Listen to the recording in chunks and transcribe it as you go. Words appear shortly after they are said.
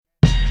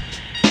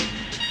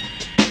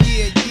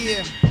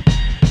Yeah.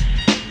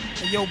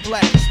 Hey, yo,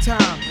 Black, it's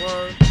time.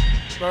 Word.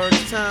 Bird,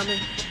 it's timing.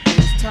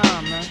 It's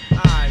time, man.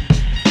 Alright,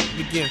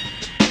 begin.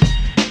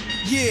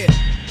 Yeah.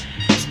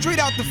 Straight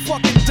out the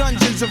fucking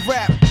dungeons of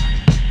rap,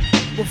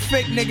 where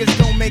fake niggas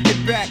don't make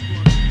it back.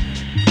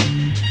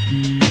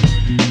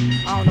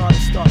 I don't know how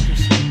to start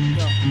this shit.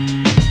 Yo.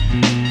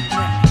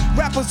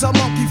 Rappers are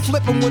monkey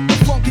flipping with the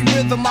funky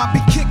rhythm I be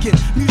kicking.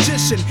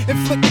 Musician,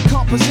 inflicting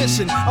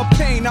composition of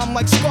pain. I'm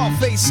like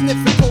Scarface,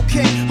 sniffing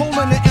cocaine, holding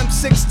an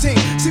M16.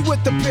 See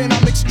with the pen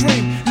I'm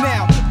extreme.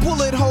 Now,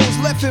 bullet holes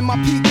left in my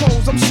peak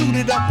holes. I'm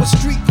suited up with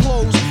street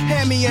clothes.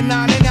 Hand me a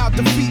 9 and out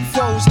defeat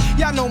foes.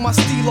 Y'all know my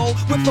stilo,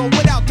 with or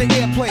without the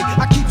airplay.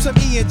 I keep some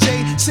E and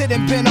J,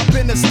 sitting bent up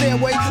in the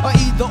stairway, or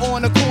either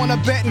on the corner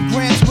betting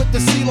grants with the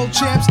CeeLo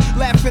champs.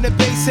 Laughing at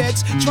bass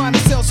heads, trying to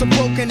sell some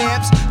broken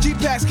amps.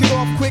 G-Packs get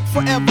off quick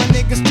forever.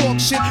 Niggas talk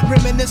shit,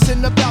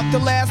 reminiscing about the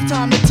last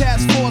time the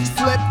task force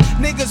flipped.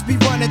 Niggas be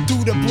running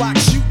through the block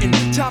shooting.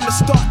 Time to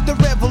start the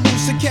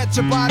revolution. Catch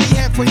a body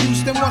head for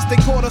Houston. Once they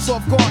caught us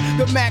off guard,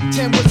 the Mac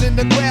 10 was in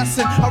the grass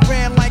and I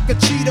ran like a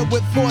cheetah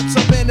with thoughts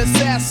of an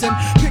assassin.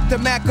 Picked the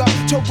Mac up,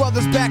 told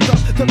brothers back up.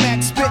 The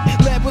Mac spit,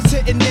 lead was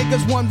hitting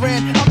niggas. One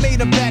ran, I made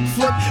a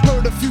backflip.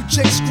 Heard a few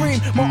chicks scream,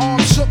 my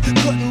arm shook,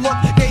 couldn't look.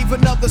 Gave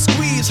another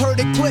squeeze, heard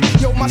it click.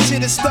 Yo, my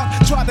shit is stuck.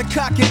 Tried to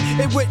cock it,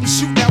 it wouldn't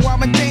shoot. Now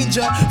I'm in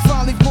danger.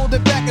 Finally pulled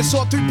it back and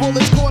saw 3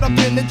 bullets caught up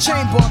in the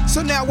chamber.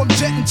 So now I'm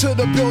jetting to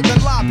the building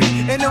lobby,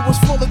 and it was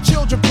full of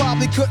children,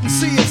 probably couldn't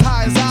see as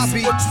high as I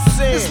be.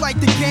 It's like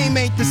the game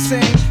ain't the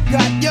same.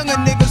 Got younger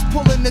niggas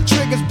pulling the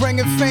triggers,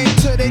 bringing fame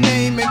to their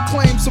name and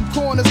claim some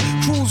corners.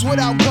 Crews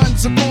without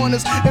guns or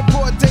corners. In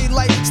broad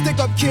daylight, stick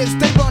up kids,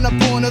 they run up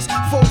on us.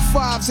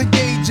 4-5s and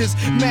gauges,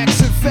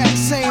 max and facts.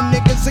 Same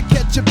niggas that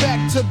catch you back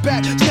to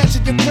back,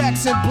 snatching your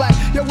cracks in black.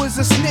 Yo, is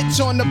a snitch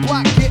on the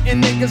block,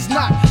 getting niggas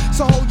knocked.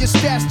 So hold your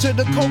stats till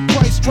the coke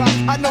price drop.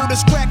 I know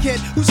this crackhead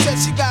who said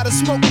she gotta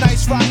smoke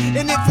nice rock,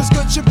 and if it's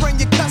good, you bring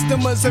your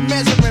customers and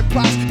measuring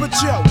plots. But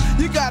yo,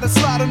 you gotta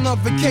slide on a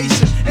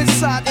vacation.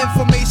 Inside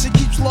information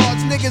keeps large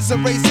niggas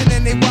erasing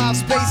and they wild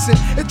spacing.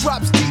 It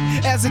drops deep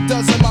as it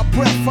does in my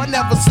breath. I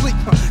never sleep,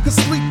 cause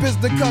sleep is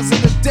the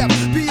cousin of death.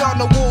 Beyond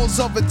the walls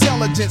of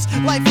intelligence,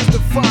 life is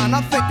defined.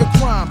 I think of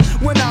crime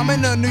when I'm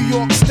in a New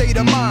York state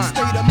of mind.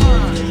 State of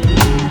mind.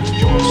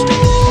 Your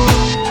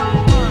state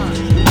of mind.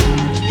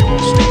 Your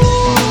state of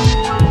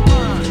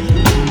mind.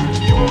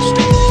 Your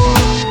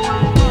state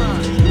of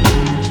mind.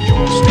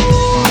 Your state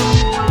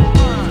of mind.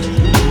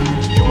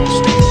 Your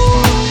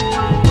state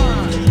of mind. Your state of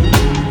mind.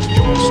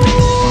 Your state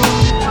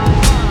of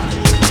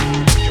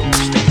mind. Your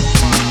state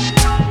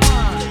of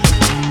mind.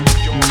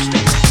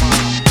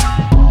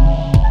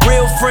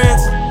 Real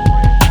friends.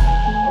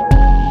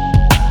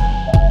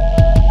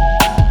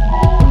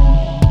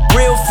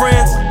 Real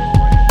friends.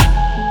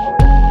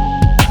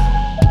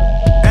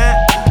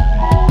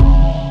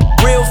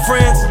 Real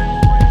friends.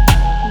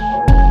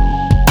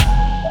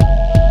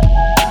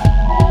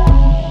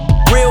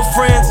 Real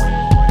friends.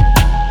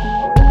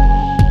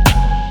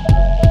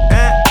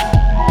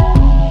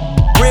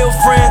 Real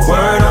friends.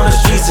 Word on the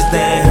streets if they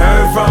ain't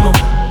heard from them.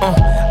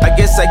 I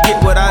guess I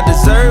get what I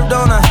deserve,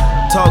 don't I?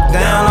 Talk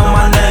down on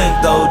my name,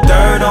 throw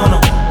dirt on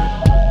them.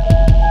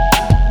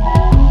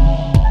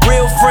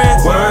 Real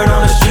friends. Word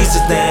on the streets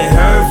if they ain't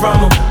heard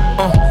from them.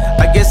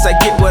 I guess I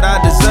get what I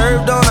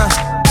deserve, don't I?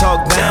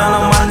 Talk down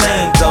on my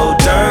name, throw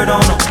dirt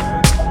on them.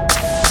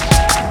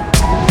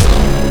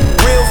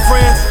 Real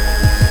friends.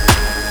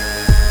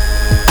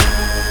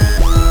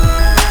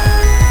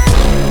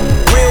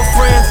 Real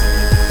friends.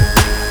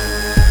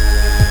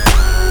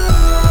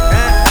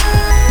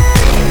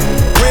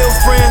 Real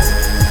friends.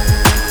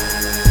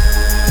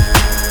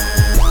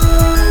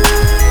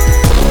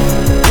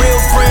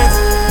 Real friends.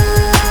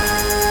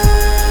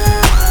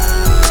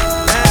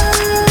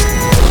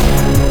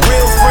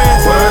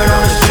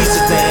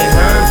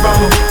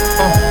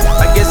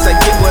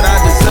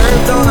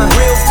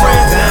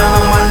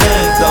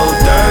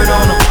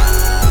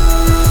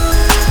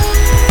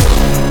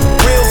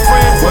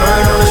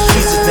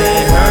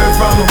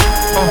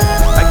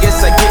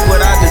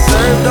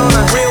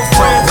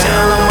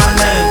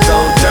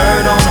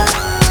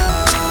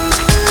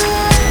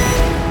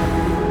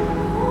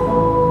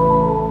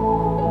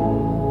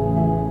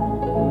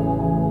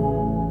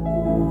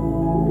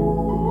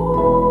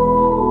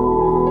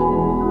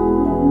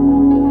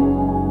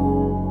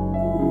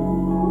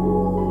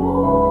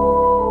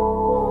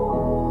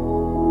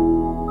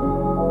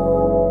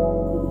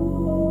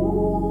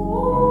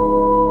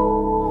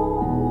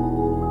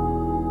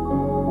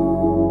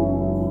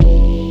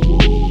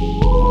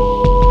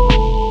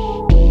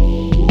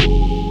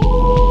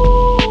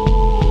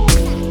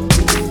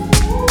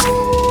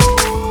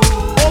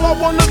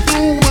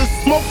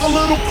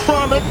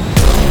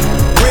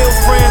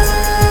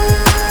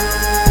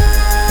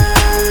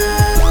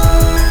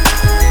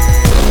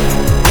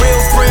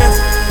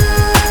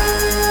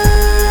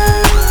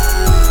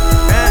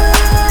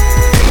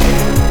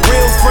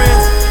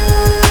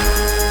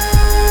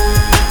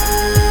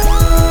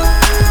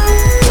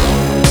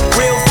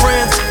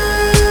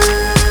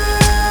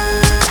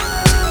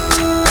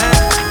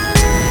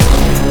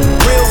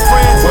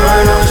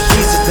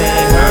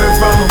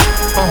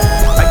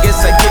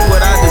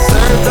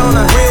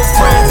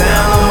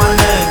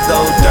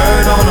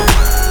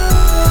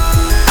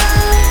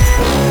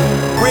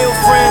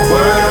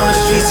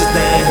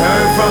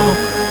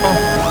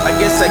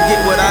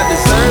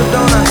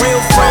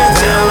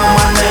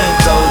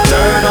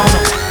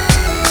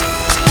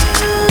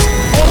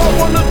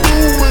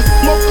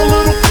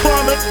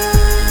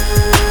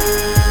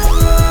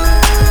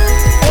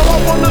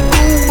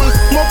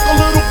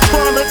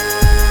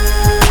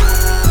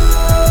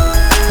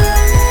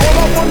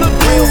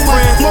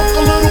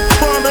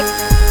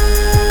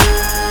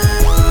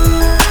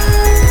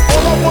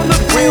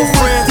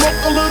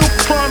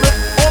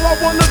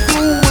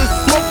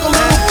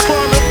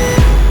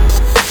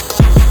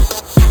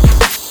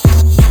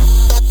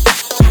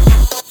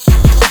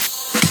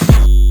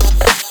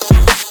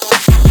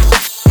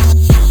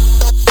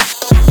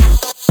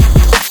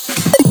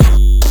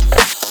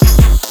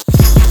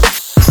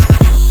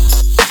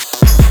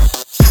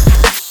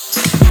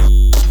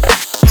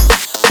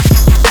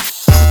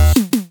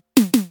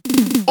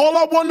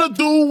 wanna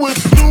do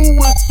is do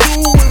it, do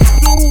it,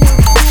 do it,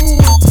 do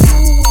it, do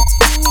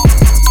it.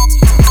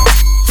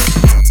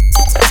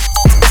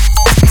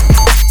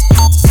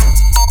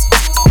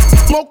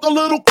 Smoke a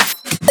little.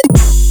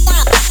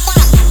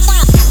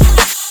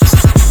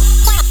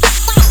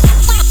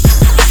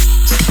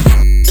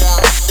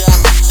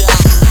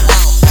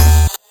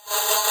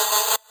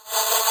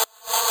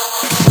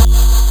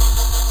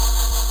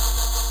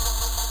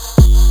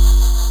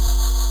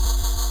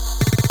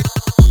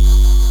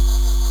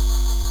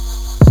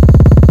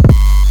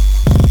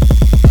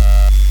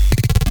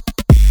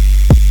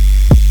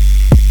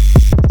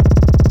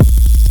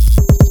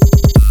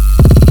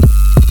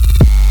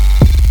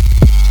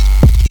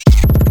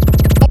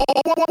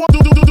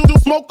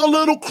 Smoke a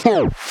little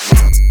coke.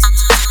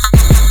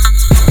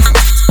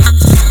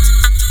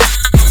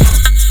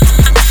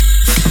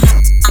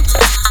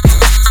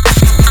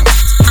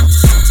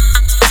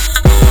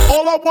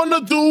 All I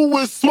wanna do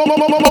is smoke,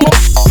 smoke, smoke,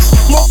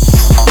 smoke,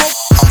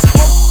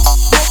 smoke.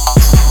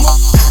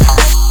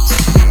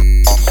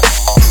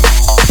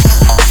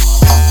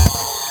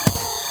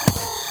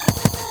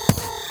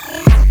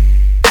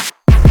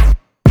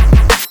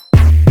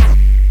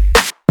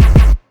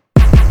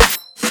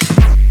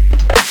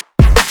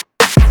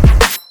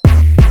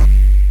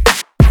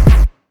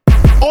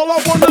 All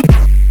I wanna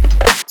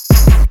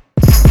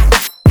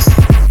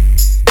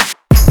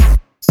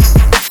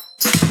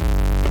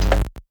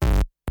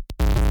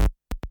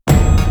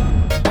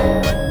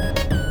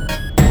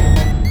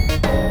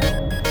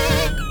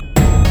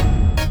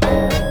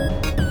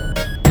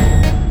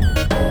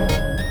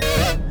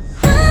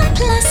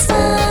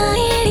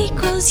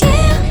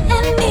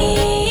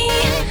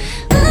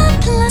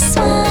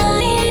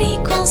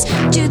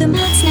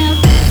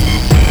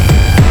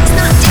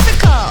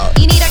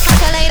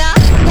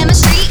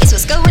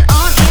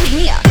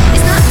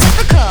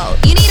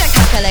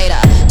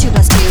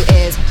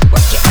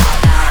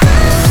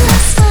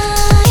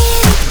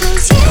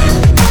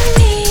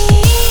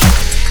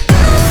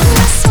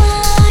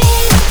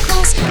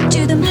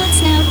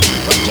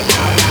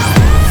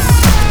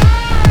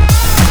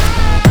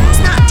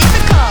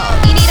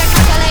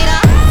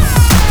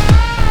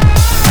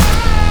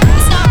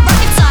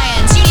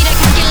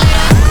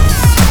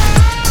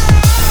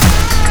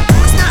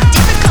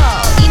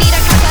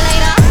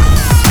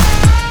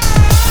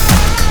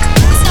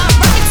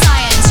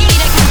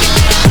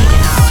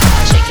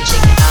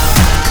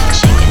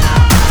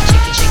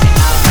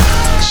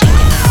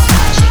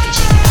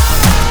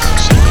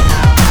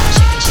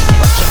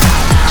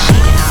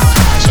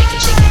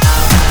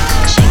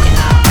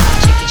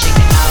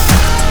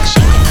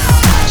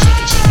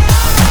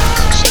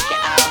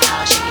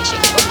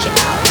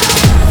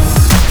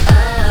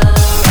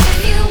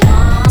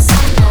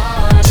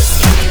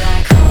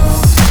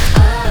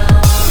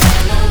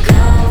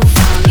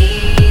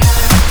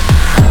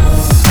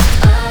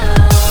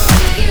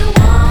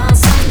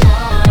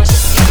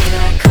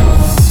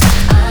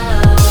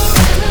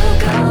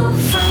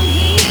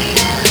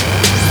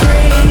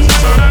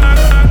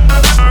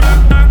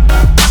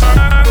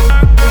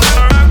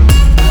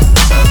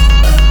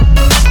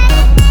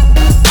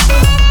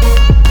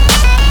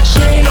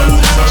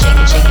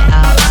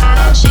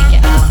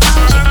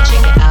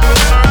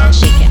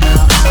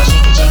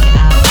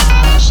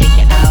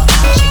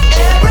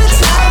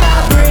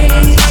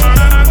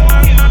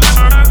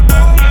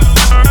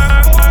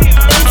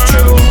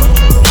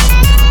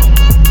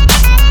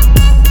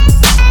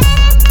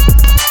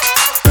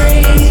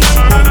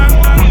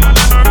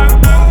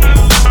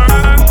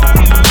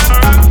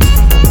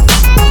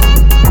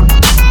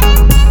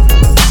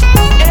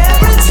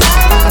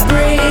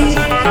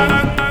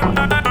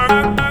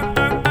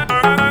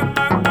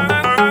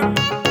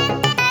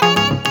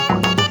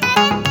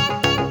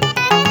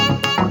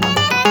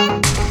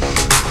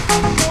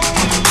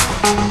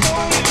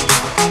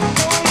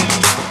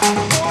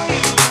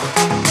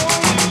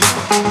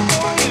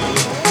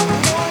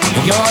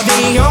You're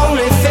the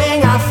only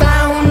thing I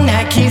found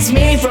that keeps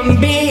me from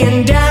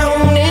being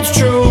down, it's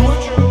true.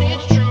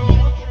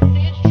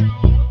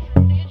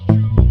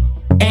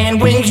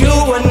 And when you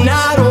are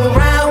not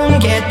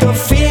around, get the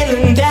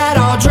feeling that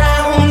I'll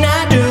drown,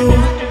 I do.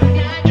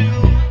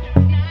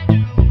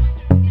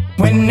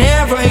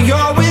 Whenever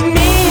you're with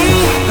me,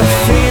 the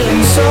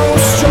feeling's so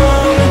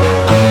strong.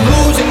 I'm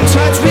losing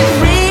touch with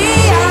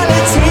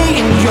reality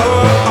in your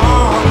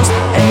arms.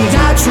 And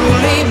I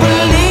truly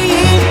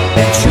believe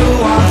that you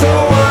are the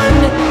one.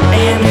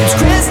 And it's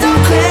crystal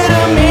clear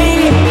to me,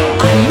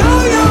 I know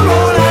you're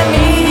all I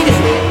need.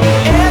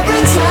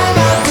 Every time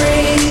I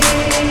breathe,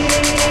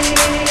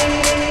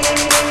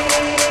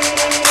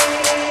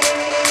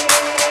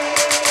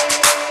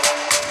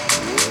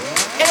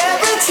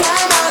 every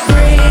time I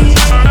breathe.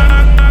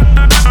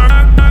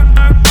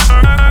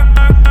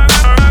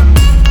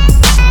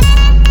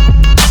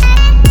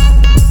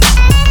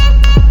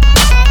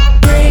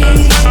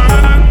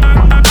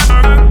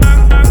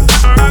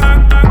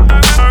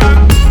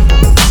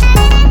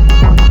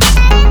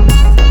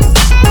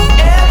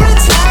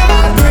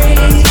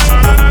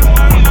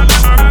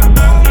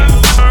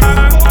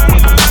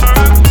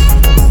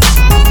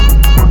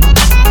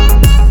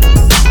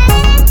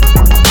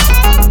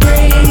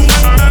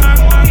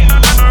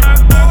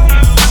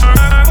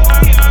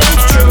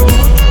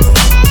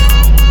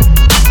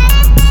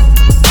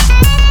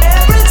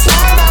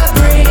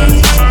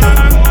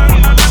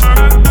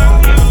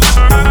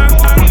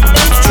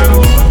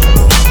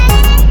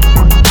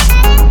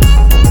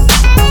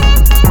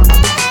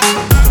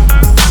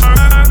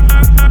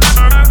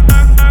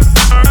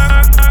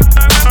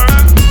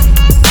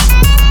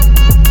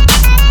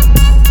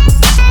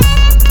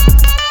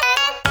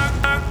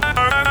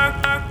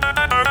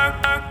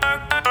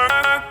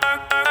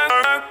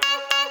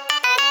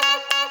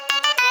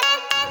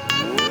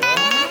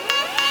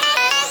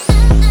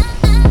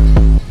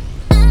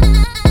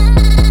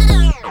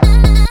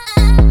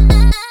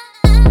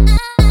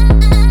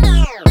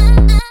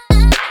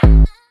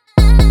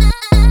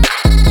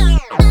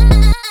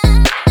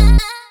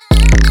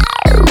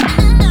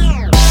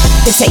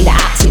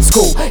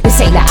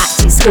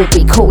 school,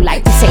 be cool.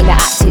 Like this ain't the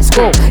acting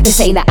school. This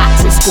ain't the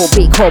acting school,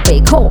 be cool,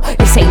 be cool.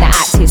 This ain't the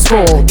acting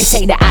school. This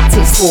ain't the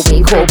acting school,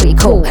 be cool, be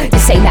cool.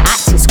 This ain't the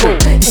acting school.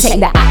 This ain't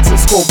the acting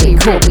school, be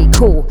cool, be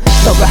cool.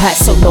 No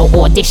rehearsal, no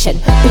audition.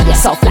 Be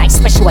yourself like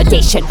special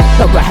edition.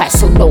 No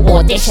rehearsal, no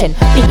audition.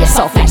 Be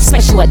yourself like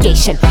special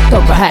edition.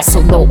 No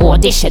rehearsal, no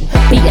audition.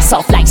 Be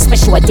yourself like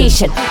special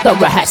edition. No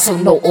rehearsal,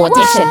 no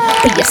audition.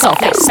 Be yourself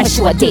like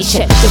special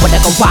edition. You wanna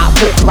go wild,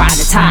 walk around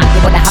the town.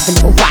 You wanna have a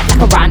little ride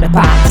like a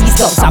roundabout. These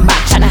girls are mad,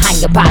 tryna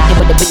hang about. They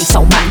wanna really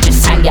so man,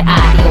 just hang your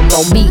eye. They don't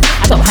know me,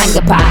 I don't hang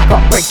about.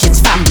 Got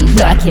bridges, family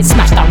lurking.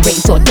 Smash down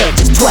rage or dead,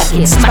 just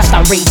twerking. Smash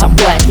down rage, I'm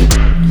working.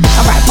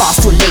 I write bars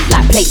too late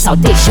like plates, I'll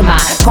dish 'em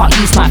out. Can't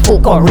use my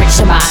fault, gotta rich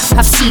 'em out.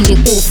 I've seen it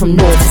all from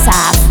north to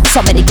south.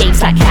 Some of the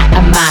games like cat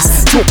and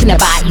mouse. Talking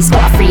about he's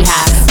got a free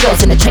house.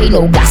 Girls in the train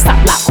all gassed up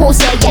like course,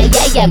 yeah.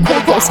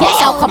 Good girls,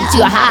 yeah, I'll come to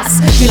your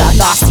house. You like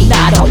nasty,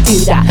 nah, I don't do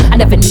that. I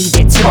never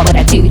needed to, but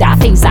I do that.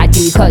 Things I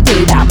do, could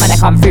do that. Man, I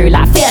come through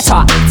like theatre,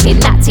 acting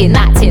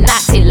like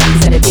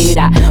he's gonna do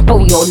that. But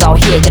we all know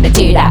he ain't gonna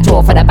do that.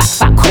 Draw for the back,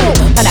 cool.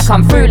 Man, I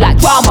come through like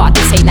drama.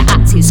 This ain't the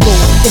acting school.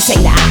 This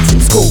ain't the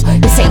acting school.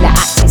 This ain't the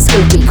acting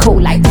school. Be cool,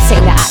 like this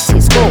ain't the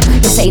acting school.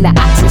 This ain't the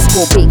acting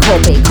school. Be cool,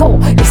 be cool.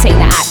 This ain't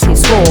the acting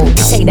school.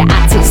 This ain't the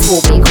acting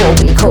school. Be cool,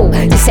 be cool.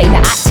 This ain't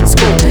the acting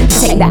school.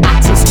 This ain't the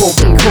acting school.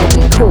 Be cool,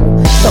 be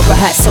cool. No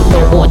rehearsal, no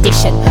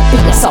audition. Be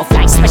yourself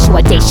like special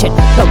edition.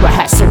 No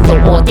rehearsal, no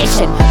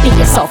audition. Be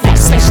yourself like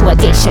special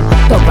edition.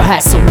 No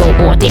rehearsal,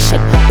 no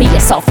audition. Be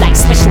yourself like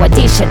special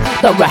edition.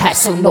 No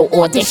rehearsal, no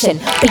audition.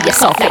 Be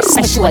yourself like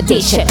special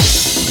edition.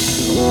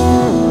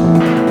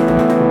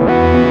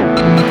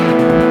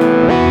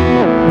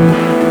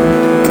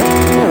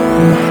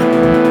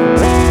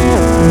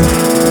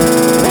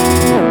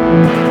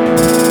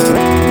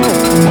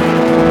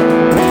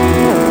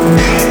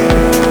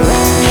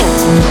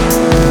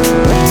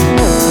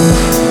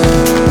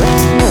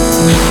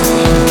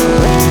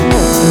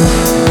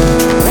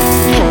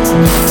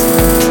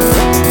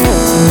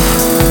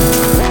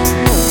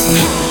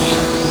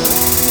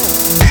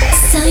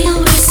 Sell your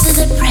words to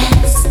the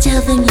press.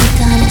 Tell them you're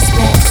gonna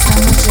spread so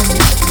much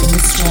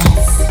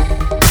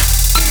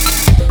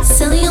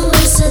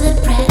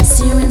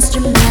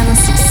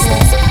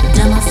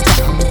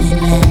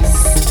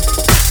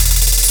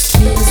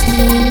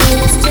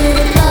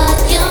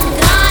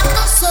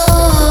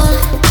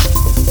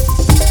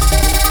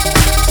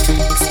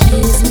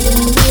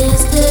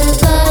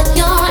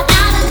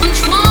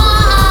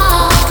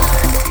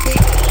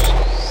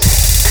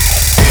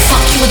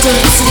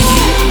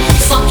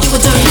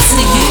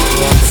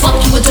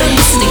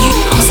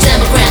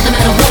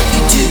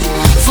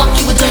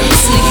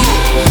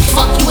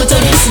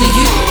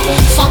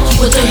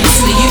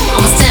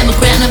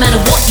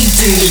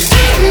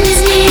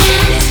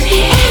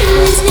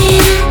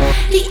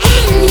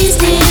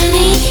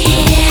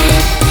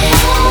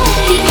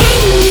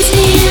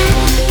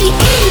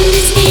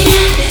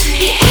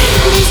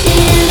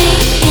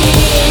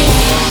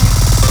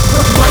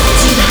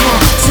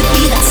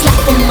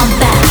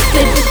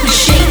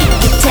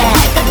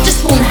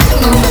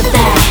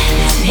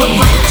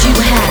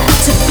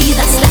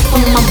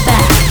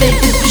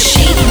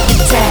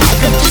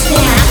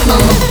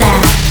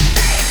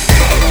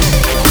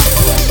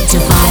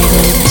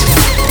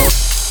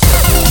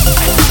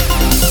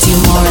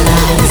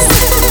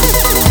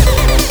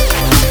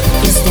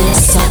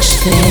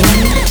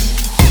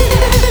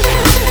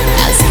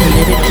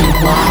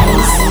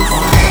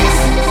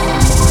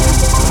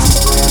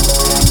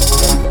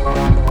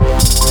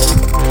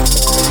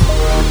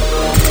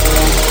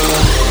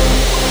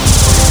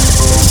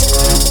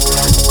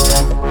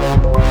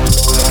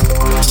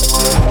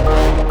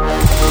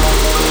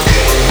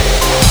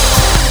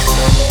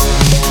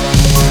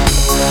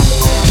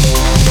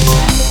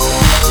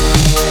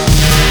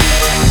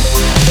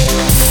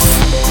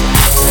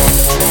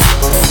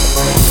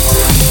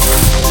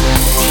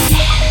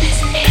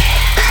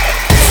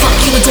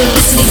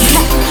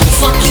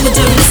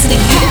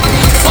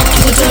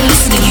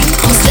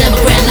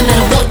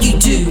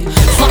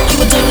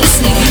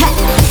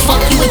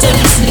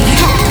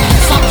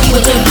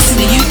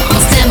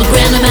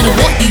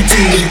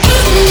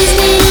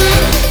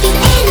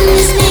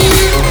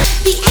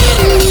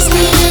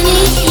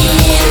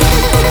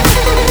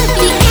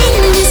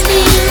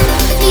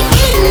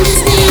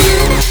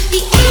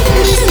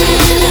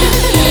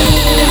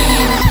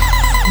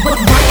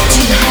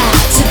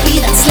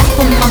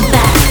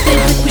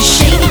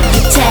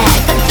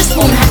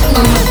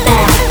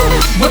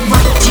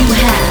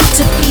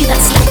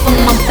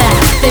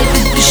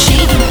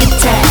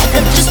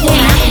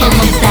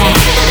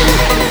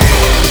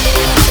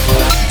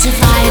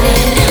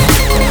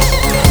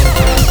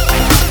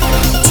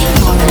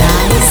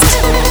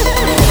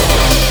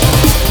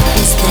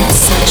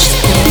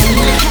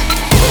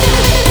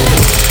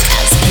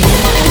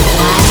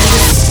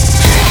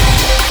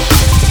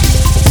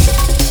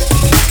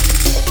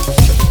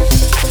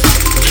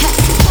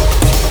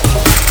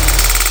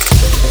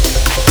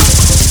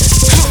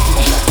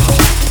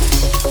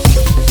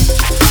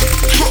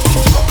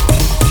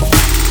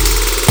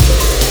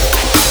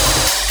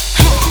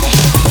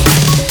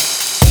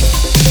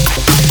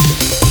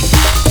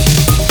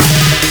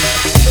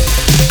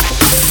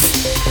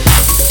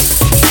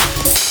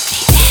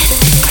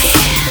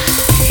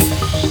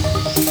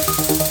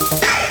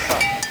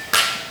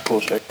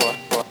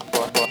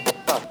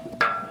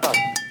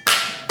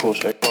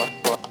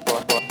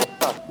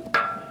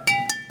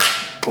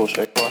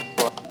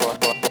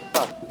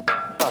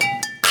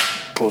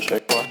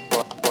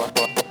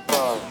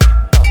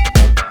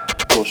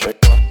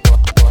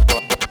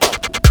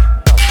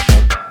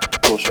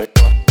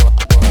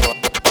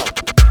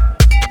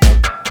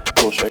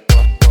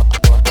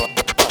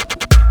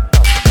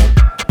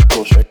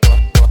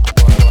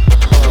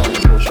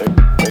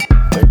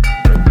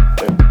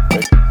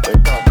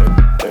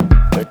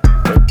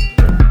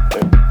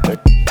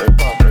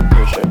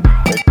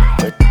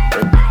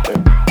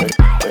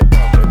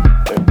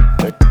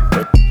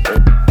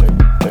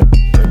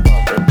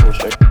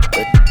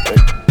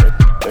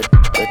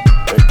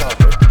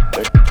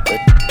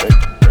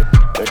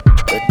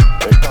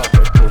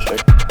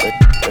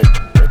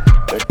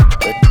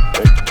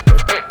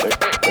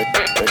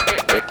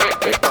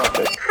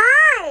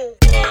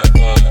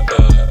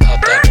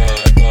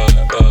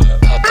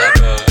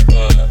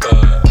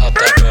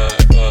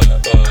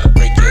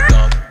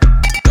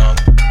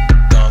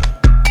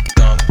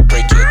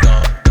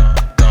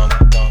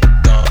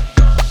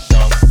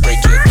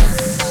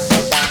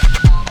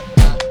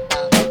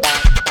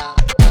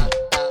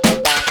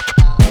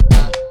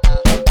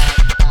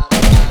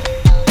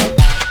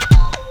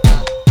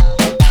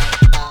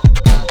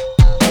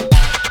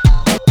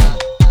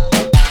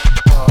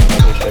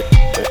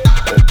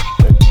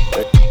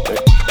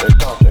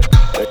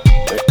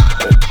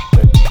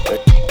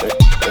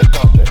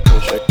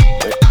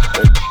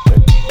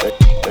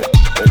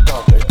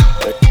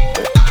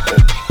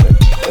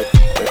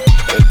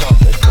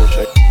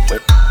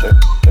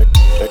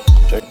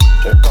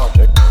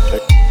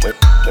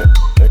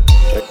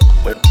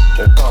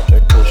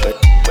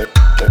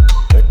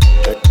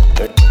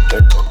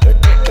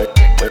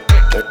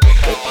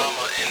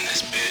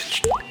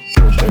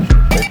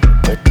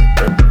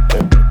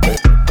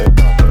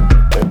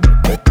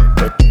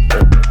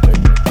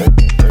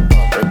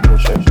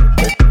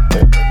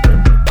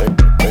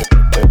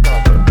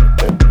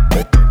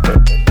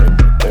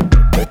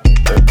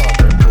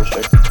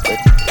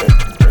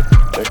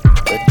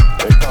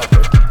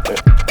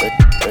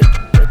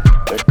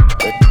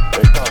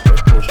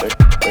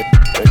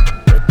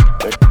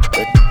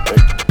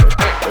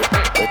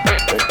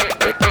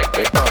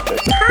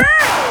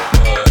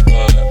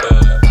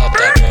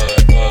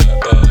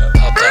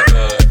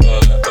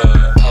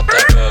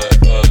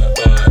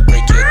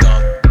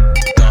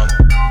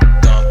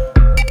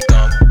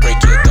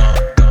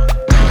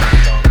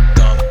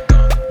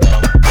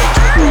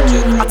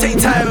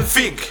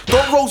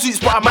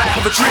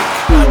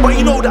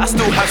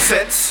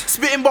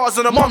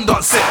And a mum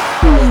done set.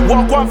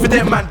 Walk one for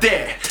them man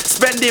there.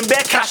 Spending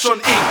bare cash on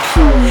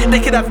ink. They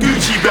could have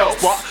Gucci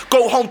belts, but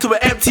go home to an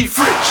empty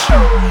fridge.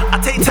 I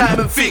take time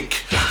and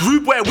think,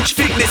 rude boy, which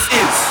thing this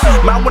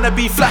is? Man wanna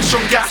be flash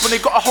on gas when they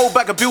got a whole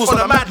bag of bills on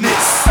a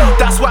madness.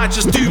 That's why I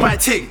just do my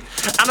thing,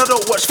 and I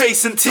don't watch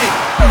face and ting.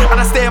 And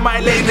I stay in my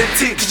lane and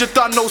ting, cause you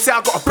done know say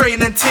I got a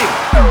brain and ting.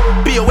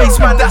 Be a waste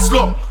man, that's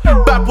long.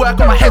 Bad boy, I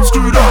got my head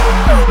screwed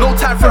on. No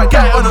time for a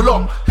guy on a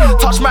long.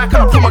 Touch my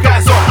can I put my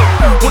guys on.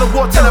 Wanna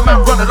war, tell a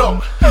man run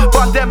along.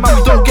 But them man,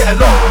 we don't get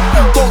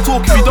along. Don't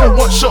talk if you don't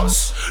want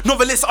shots.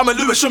 Novelist, I'm a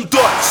Lewisham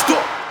Don.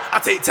 Stop. I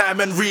take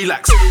time and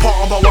relax. Part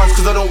on my ones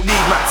cause I don't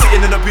need man.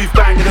 Sitting in the booth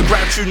banging a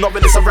grand tune.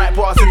 Novelist, I write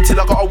bars until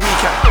I got a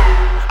weekend.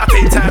 I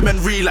take time and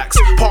relax.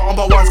 Part on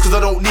my ones cause I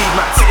don't need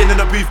man. Sitting in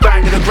the booth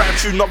banging a grand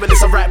tune.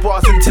 Novelist, I write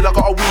bars until I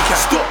got a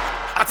weekend. Stop.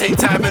 I take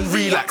time and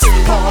relax.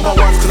 Part on my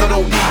ones cause I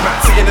don't need man.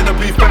 Sitting in the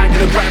booth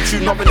banging a grand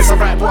tune. Novelist, I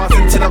write bars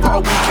until I got a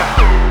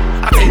weekend.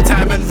 I take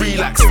time and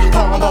relax.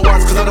 Part on my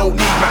ones cause I don't need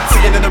man.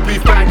 Sitting in the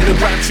booth banging a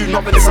grand tune.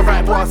 Novelist, I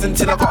write bars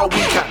until I got a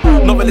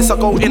weekend. Novelist, I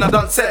go in, I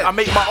done said I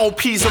make my own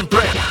peas and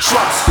bread.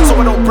 Trust, so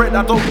I don't bread,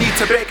 I don't need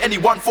to beg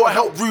anyone for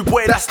help. Rude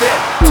boy, that's dead.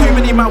 Too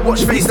many man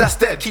watch face, that's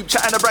dead. Keep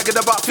chatting and bragging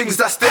about things,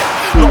 that's dead.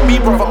 Not me,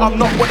 brother, I'm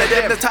not one of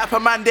them. The type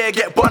of man there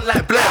get bun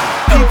like blem.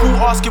 People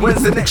asking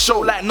when's the next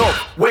show, like no,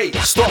 wait,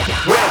 stop,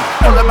 when?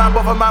 All the man,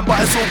 brother, man, but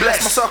it's all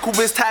blessed. My circle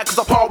is tight cause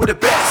I par with the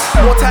best.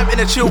 More time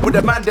in a chill with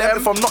the man there.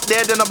 If I'm not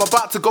there, then I'm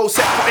about to go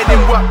set. Putting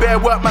in work, bare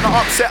work, man, I'm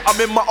upset. I'm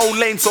in my own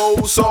lane, so.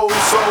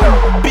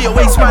 Be a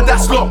waste man,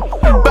 that's long.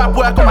 Bad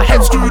boy, I got my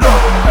head screwed on.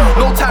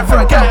 No time for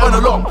a guy on a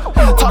long.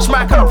 Touch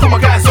my can I put my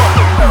guys on.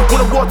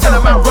 Wanna war, tell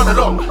a man run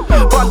along.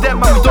 But them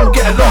man, we don't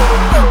get along.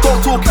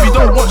 Don't talk if you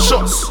don't want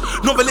shots.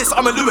 Novelist,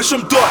 I'm a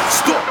Lewisham Don.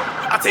 Stop.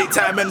 I take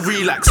time and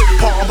relax.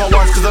 Part on my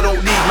ones cause I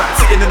don't need man.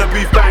 Sitting in the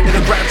booth banging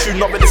a grand tune.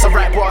 Novelist, I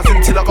write bars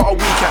until I got a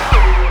weekend.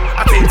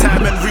 I take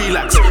time and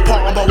relax.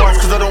 Part on my ones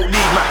cause I don't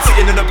need man.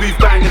 Sitting in the booth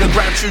banging a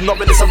grand tune.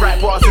 Novelist, I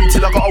write bars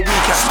until I got a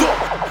weekend. Stop.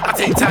 I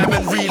take time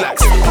and relax.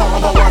 Part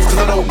on my ones cause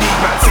I don't need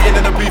man. Sitting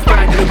in the booth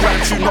banging a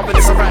grand tune.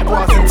 Novelist, I write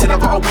bars until I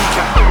got a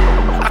weekend.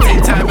 I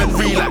take time and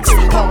relax.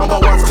 Part on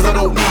my ones cause I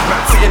don't need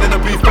man. Sitting in the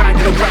booth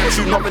banging a grand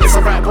tune. Novelist,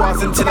 I write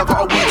bars until I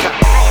got a weekend.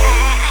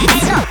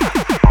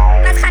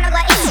 Man's kinda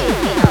got issues,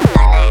 you know,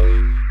 like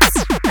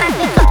man's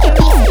been fucking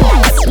beastie,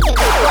 and you can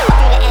just walk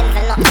through the ends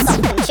and not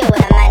stop and chill with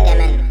a man them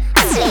and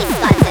slay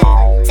spuds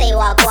and say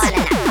what I want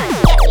and that.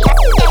 You get me?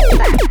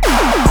 That's dead,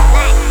 fam.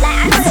 Like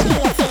I know you're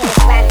doing your thing and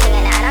this rhyme thing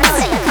and that, and I know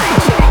that you're cutting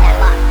through and that,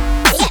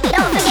 but you get me?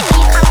 Don't forget where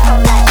you come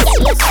from, like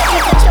you get me?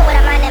 You're just chill with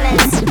a man them and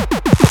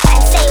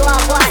say what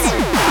I want.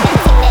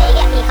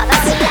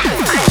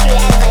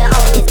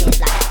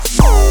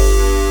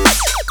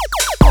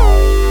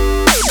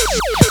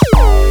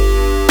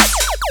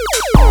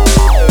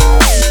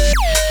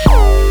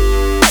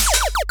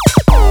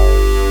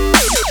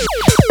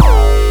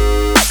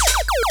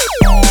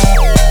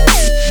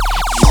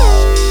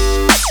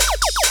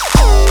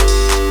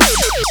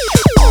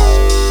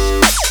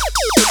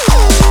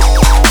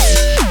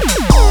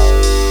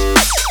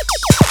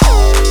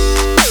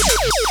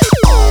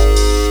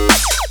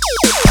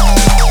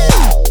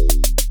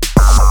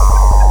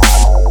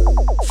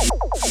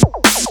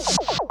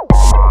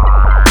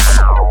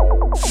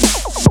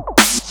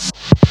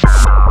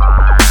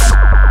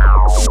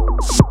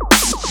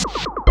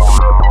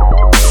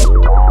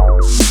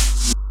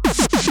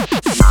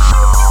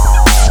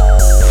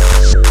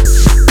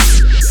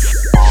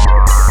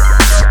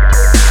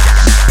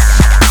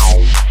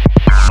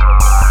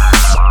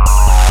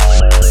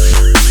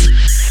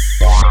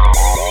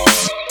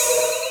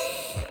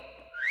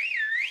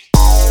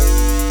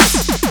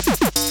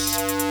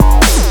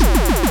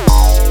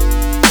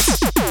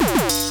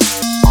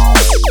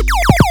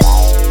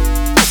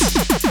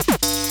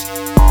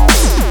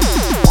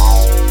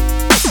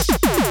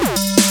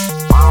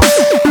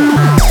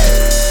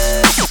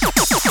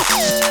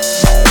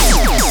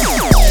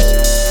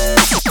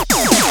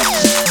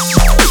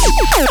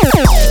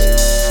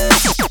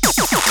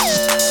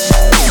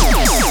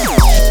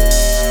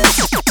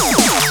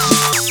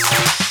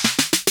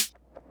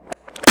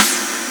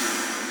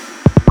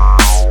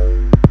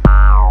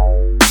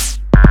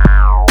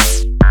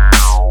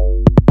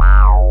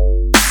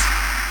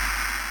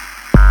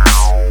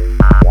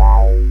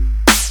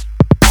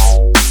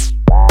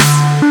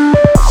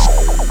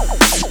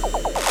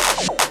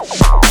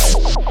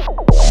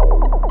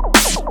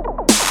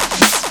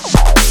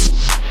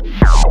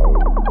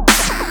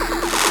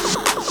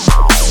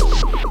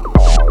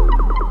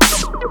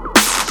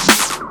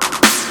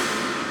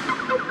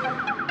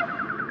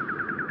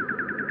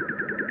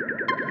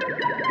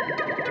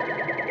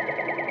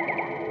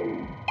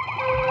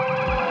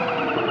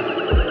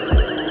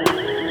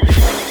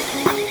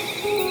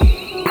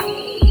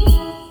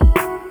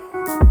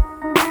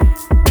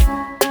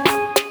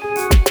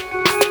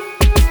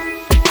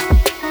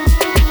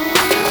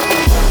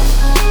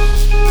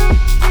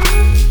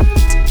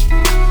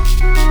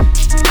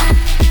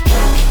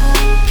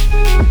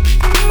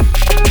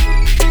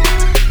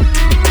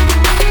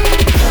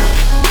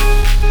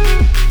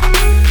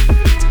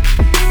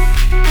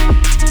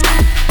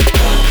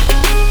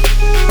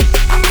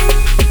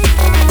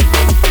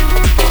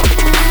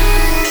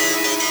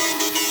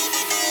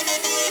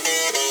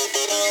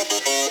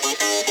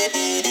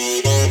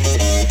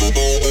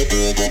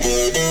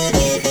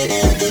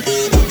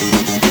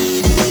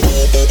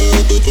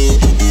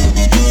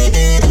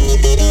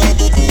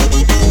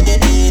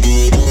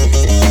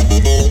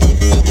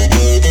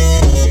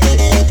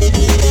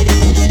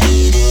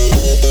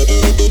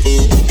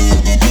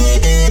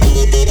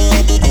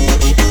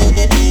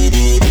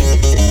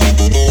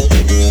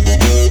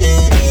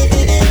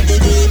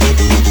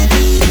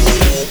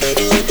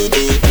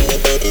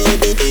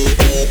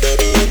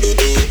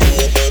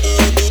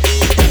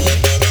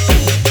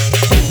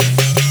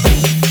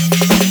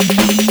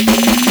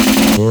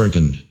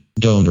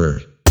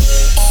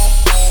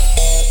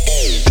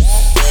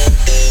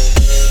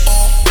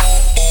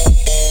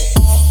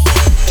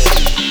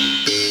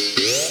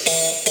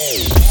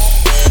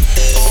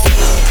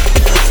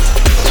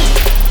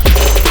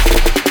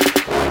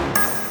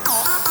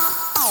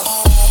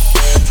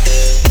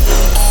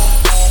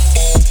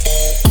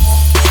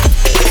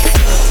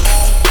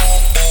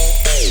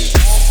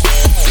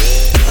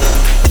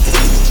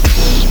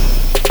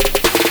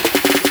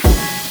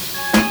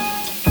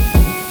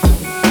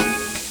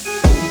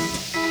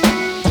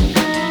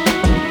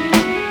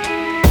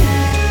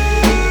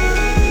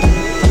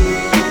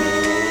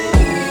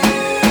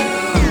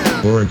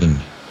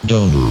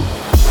 Donu.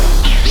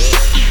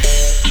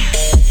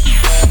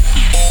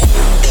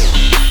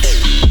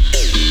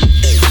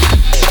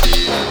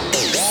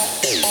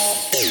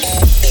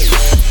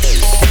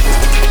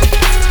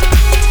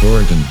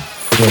 Oregon,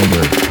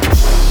 Goldberg.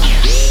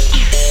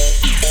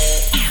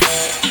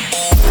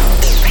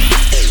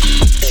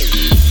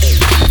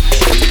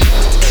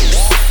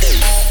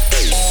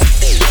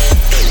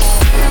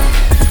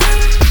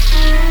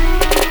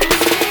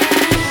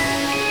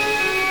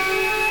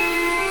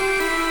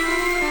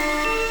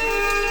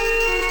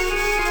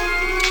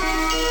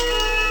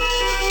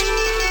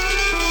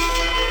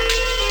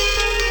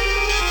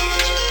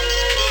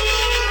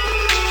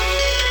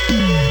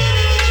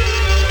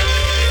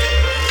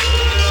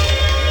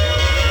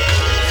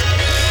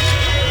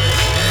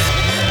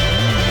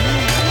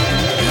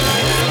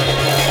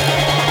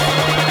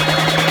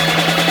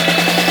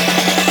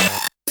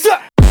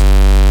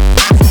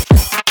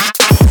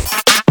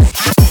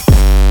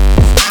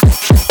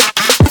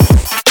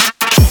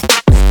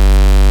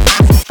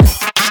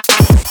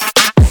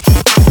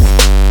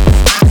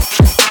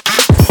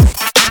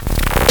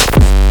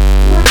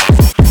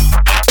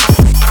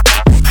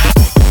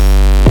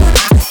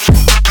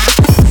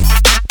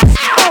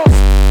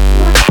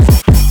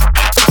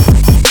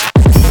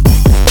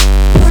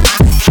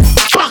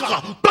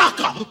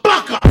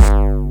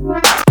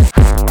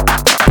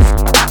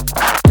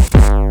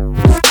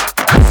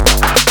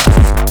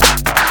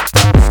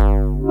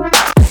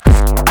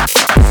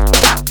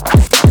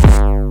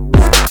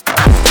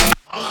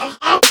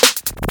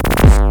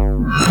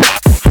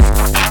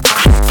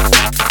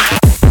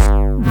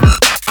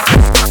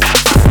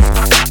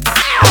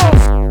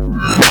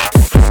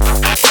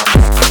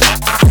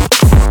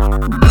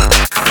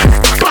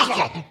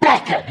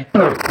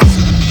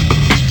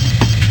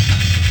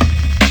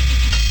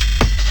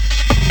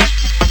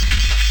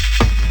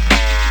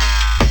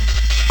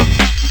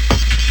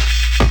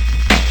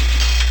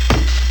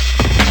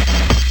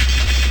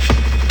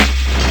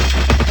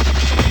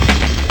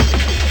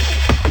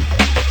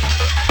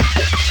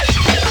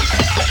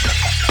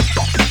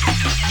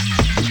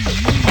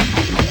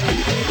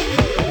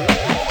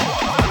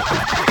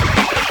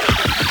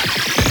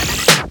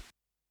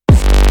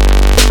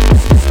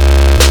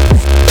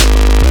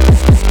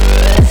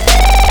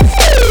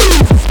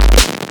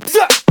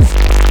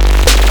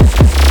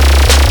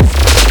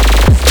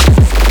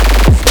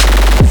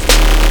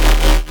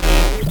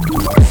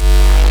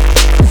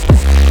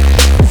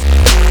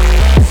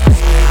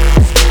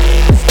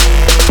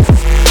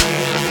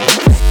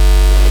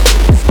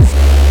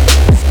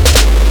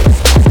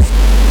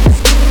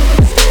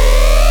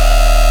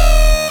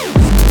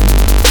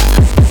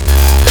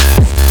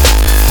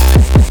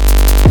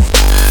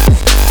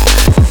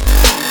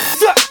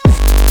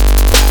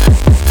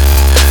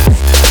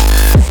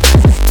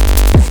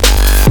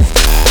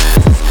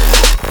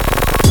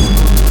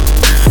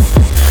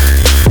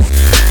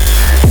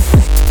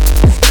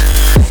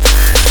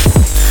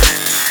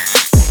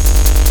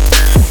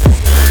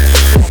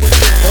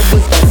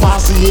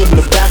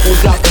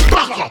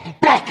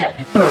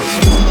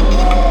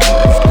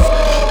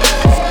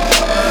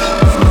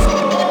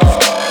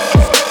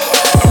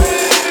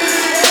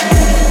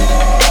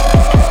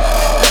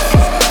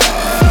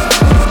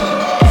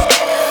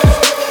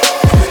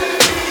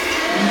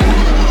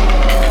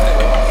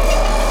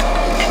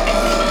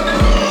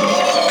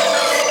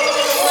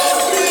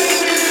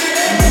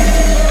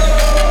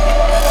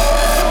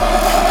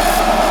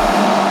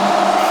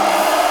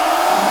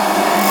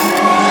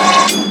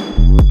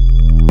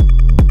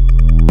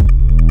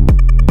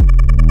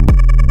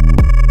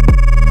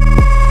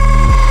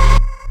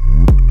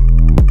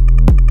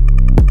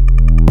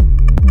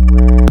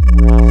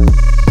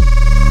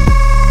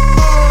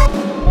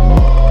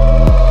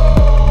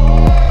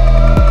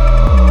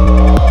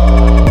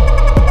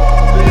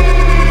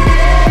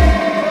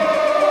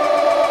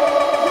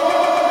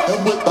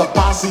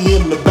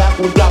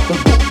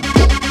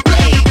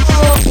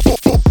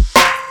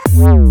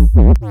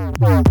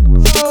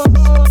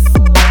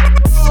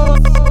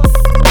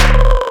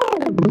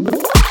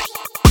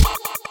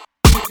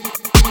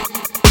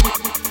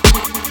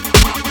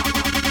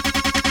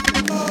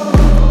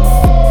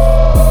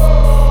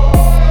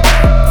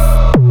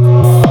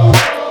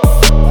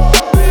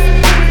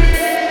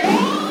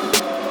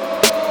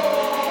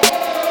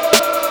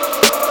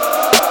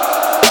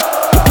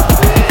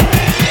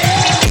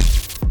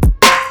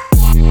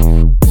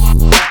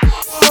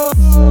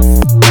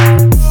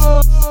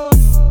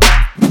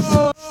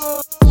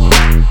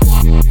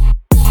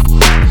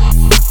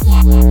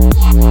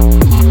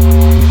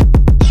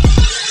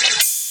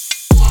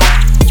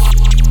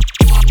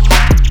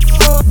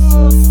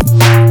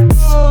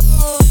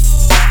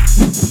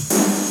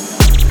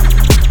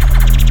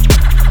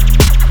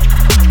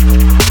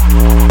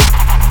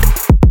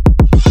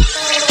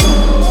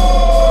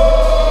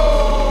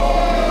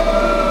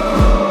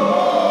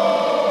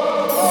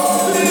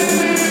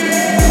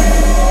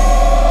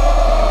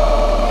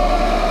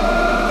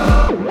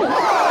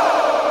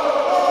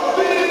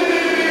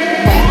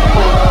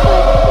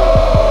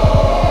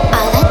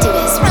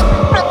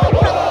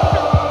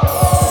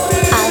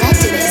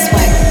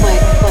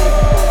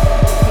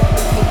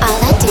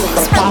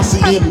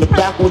 me in the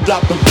back, we'll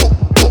drop the book.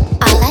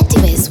 All I do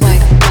is work,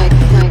 work,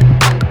 work.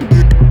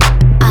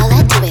 All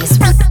I do is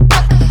work.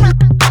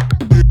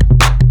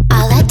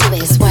 All I do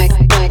is work,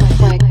 work,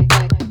 work, work.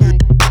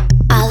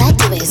 All I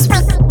do is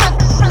work.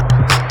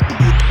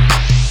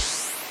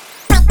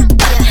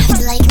 You don't have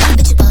to like me,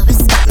 but you will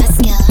respect my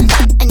skill.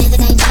 I know that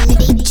I ain't trying to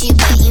beat you,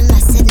 but you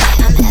must admit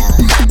I'm ill.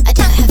 I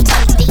don't have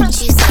time to date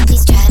you, so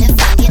please try to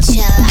find your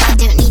chill. I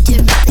don't need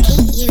to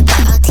replicate you,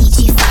 but I'll teach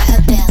you for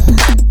a bill.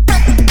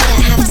 You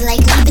don't have to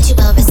like me, but you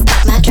will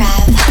respect my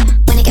drive.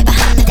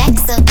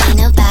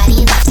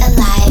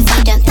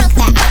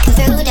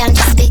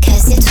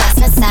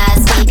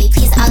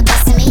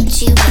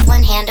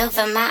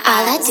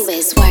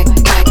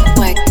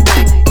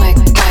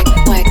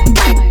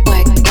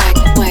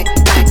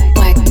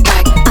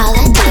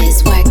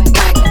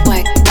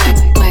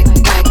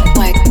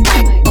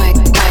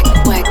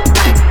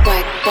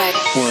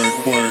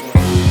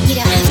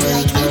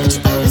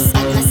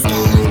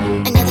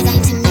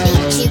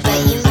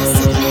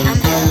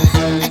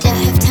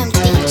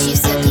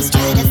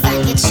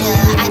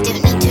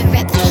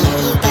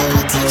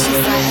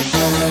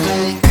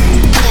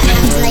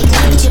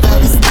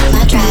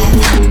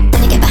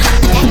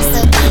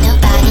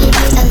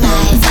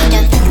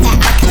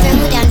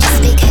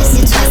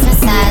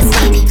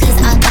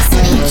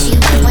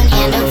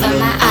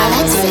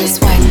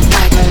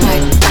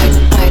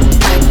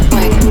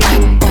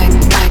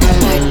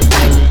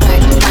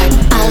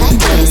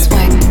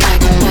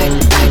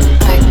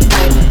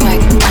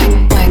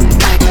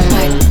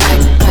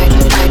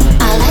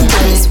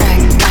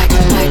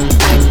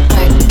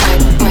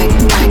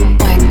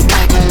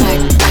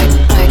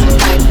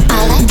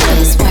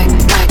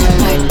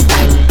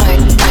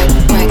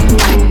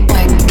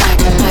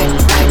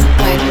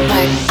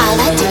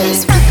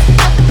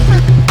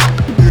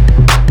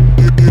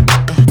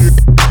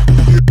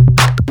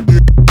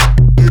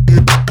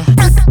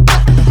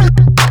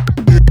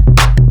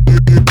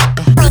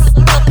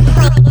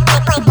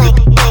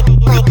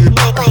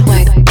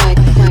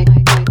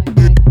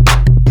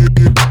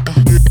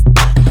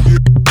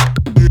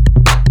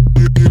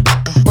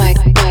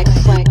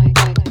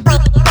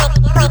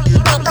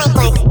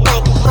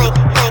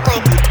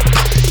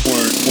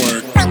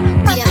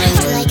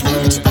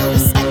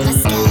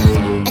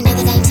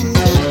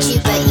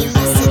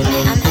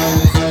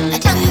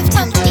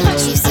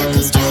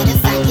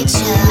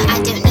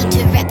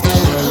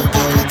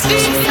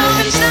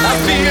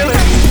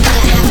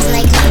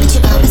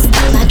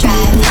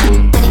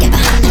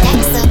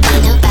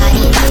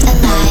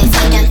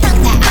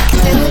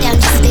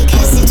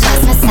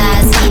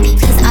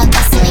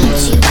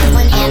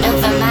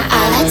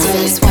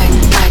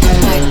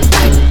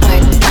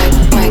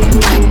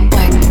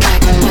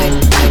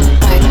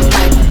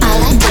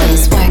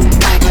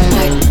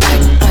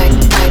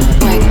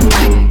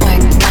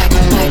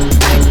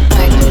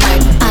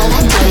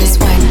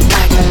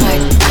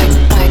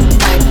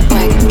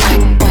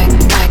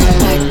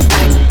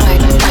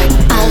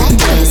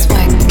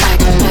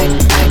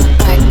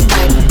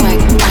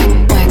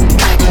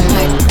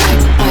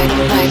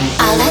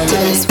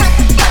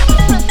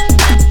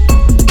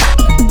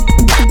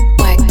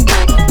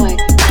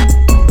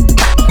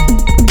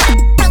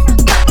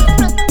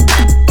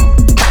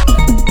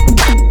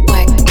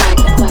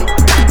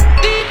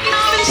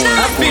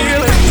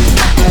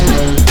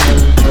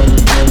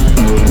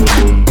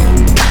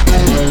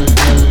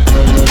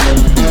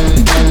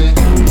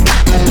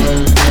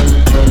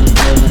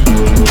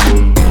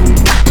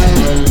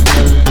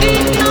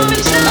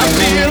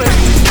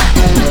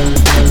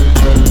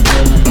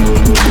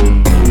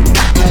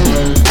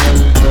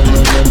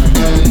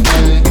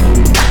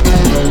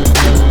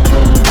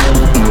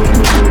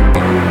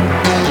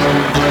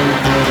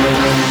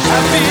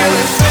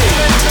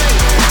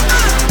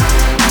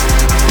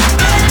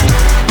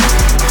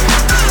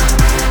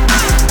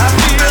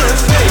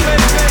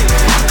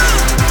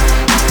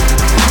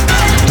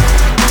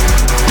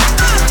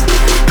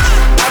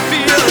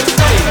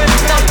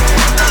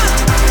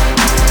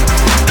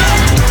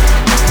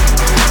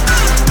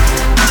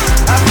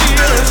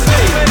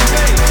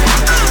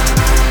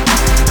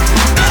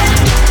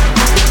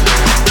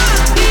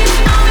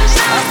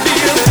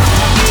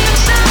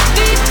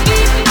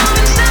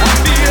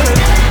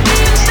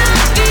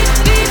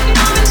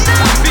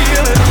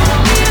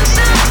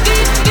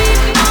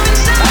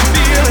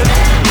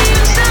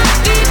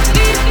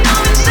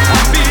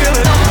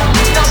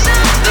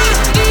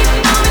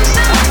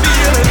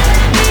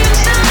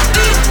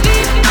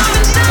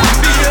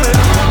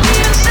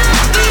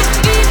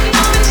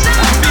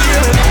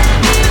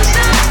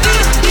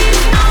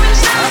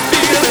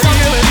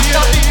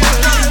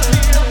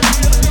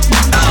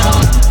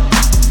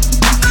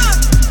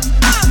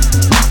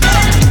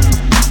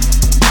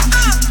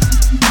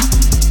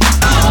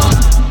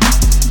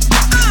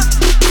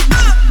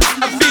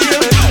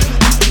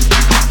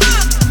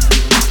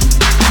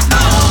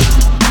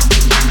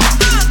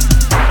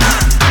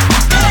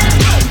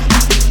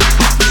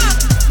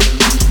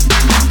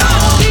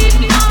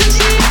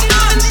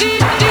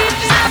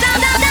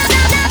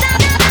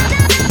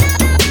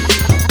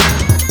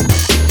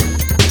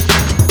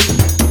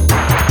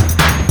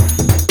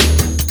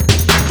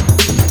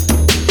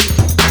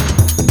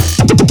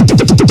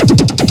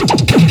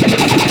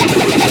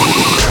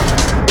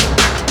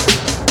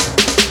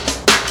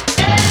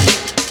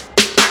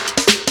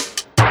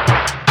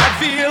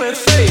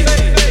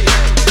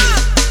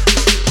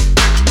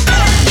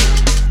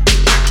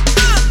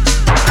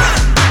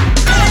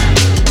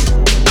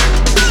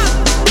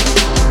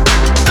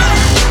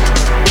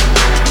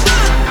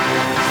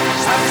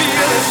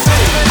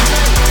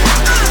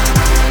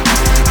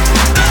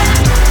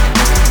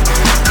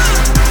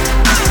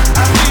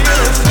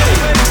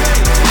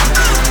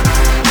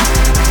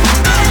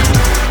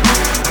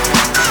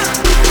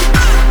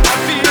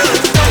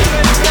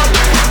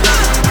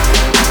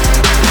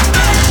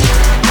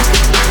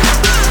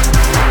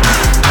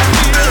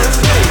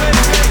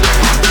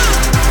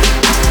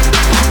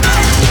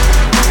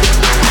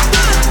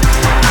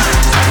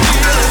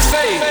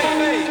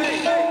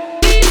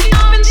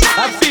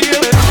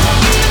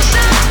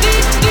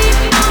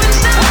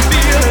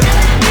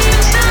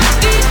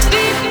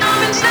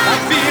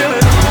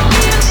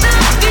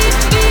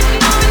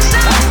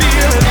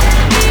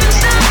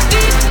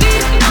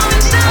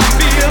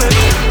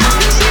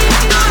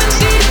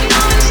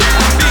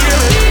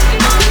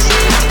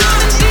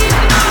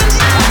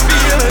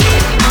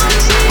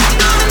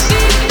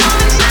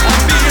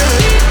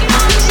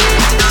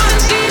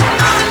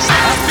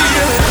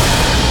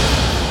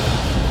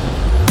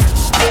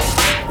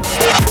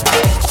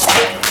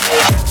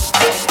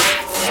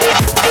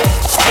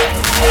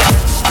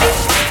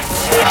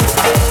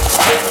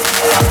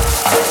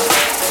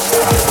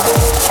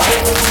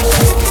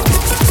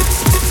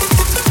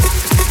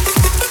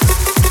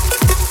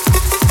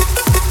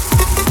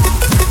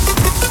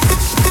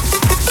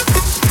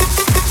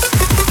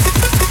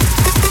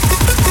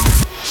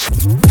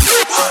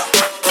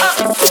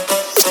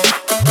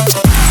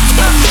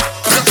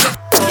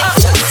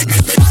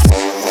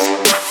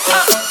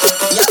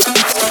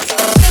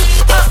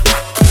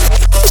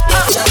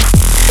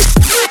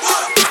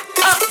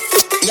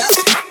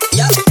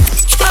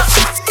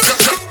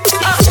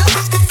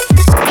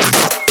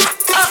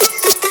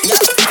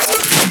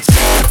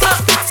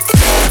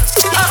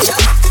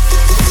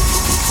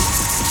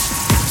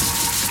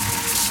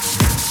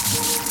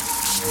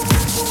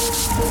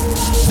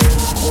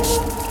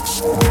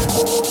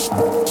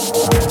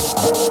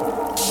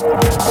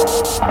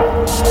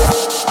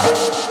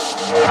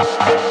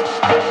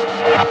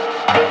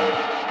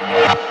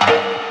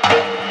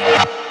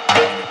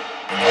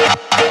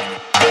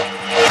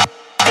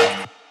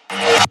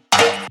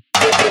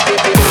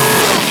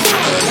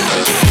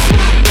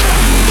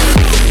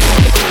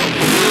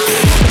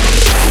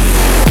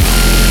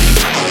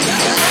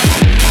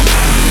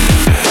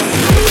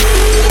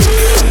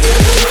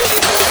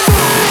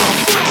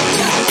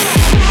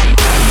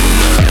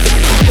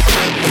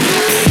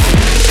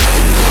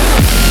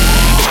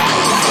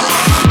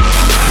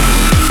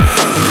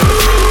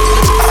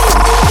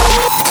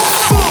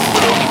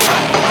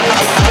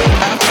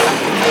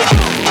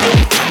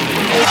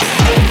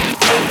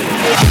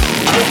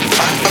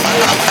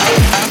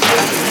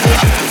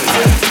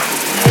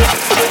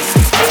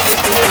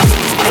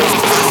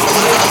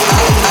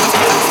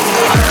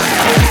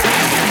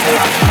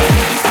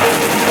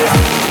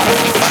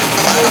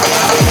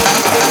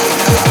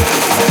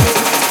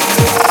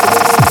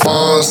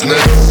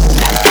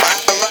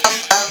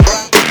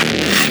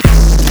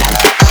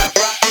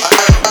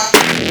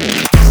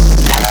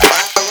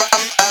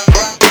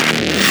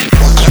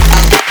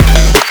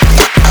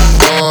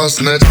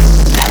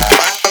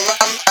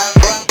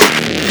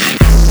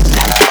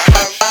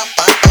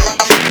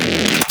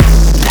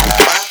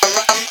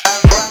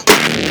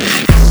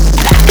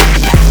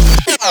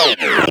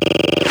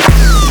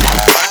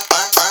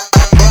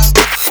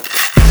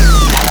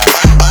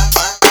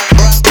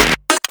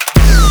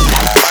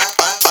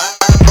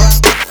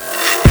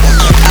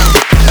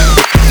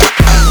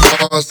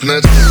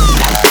 snatch.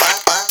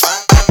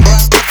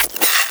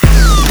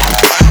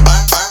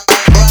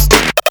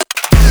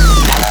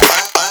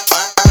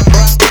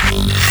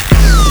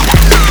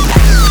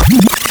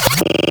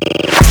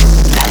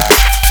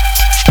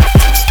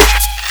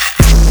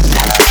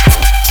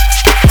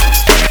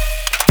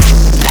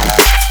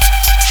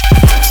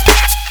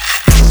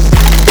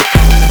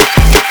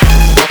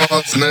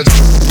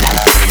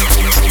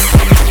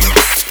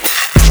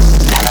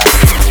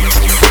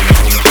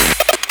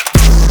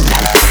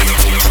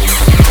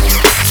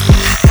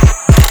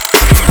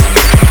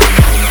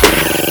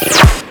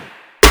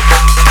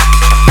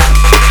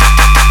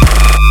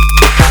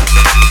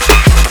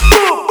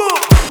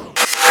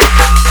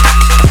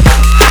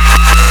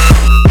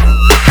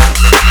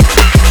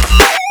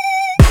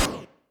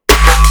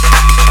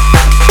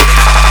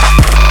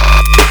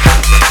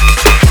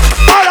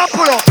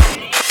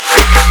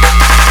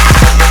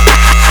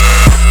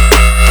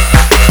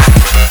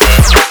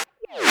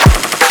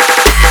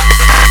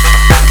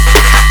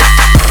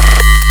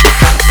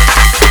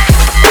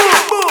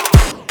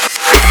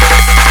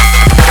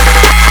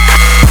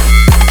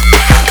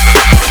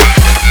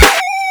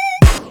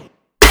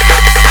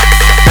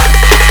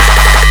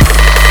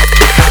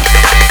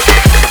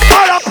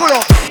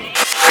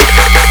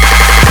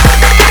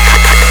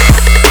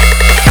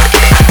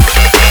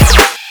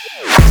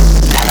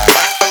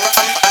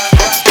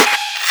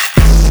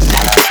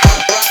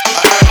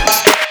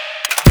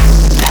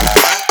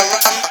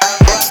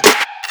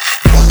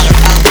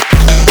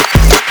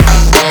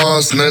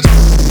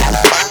 Snatch.